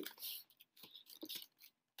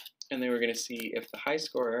 And then we're going to see if the high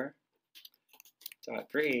scorer dot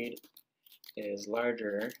grade is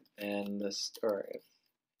larger than this, or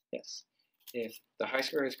if the high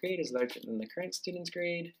scorer's grade is larger than the current student's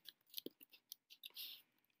grade,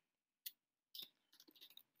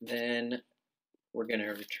 then we're going to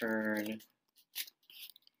return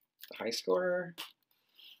the high scorer.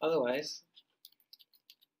 Otherwise,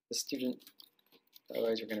 we're going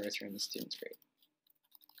to return the student's grade.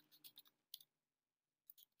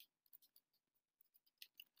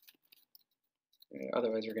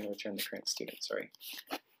 Otherwise, we're going to return the current student, sorry.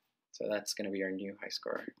 So that's going to be our new high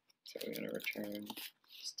scorer. So we're going to return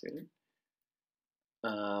student.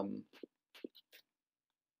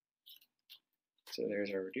 So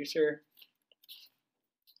there's our reducer.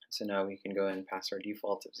 So now we can go and pass our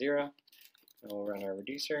default of 0. And we'll run our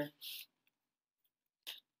reducer.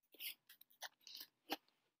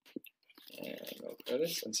 And we'll clear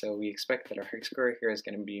this. And so we expect that our high scorer here is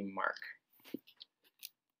going to be mark.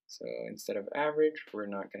 So instead of average, we're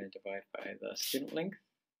not going to divide by the student length,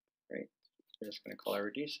 right? We're just going to call our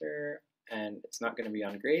reducer, and it's not going to be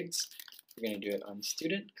on grades. We're going to do it on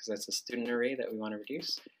student, because that's a student array that we want to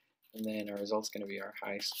reduce. And then our result's going to be our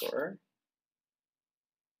high scorer.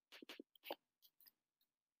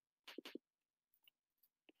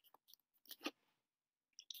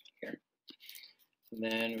 Here. And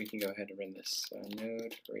then we can go ahead and run this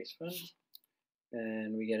node arrays fun.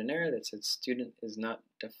 And we get an error that says student is not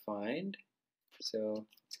defined. So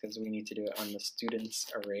it's because we need to do it on the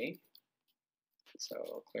students array. So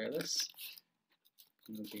I'll clear this.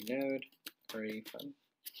 And we'll do node array fun.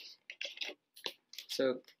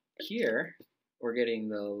 So here we're getting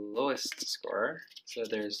the lowest score. So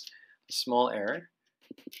there's a small error.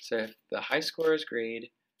 So if the high scorer's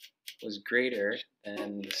grade was greater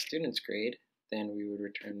than the student's grade, then we would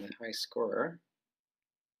return the high scorer.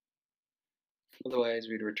 Otherwise,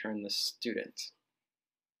 we'd return the student.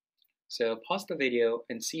 So pause the video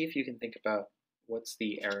and see if you can think about what's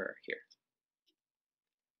the error here.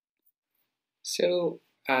 So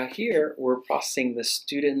here we're processing the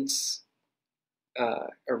student's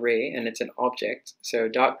array, and it's an object. So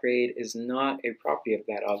 .grade is not a property of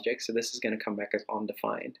that object, so this is going to come back as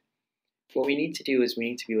undefined. What we need to do is we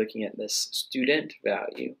need to be looking at this student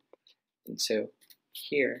value. And so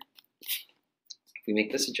here, if we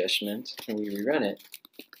make this adjustment and we rerun it,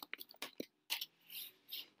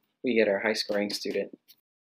 we get our high-scoring student.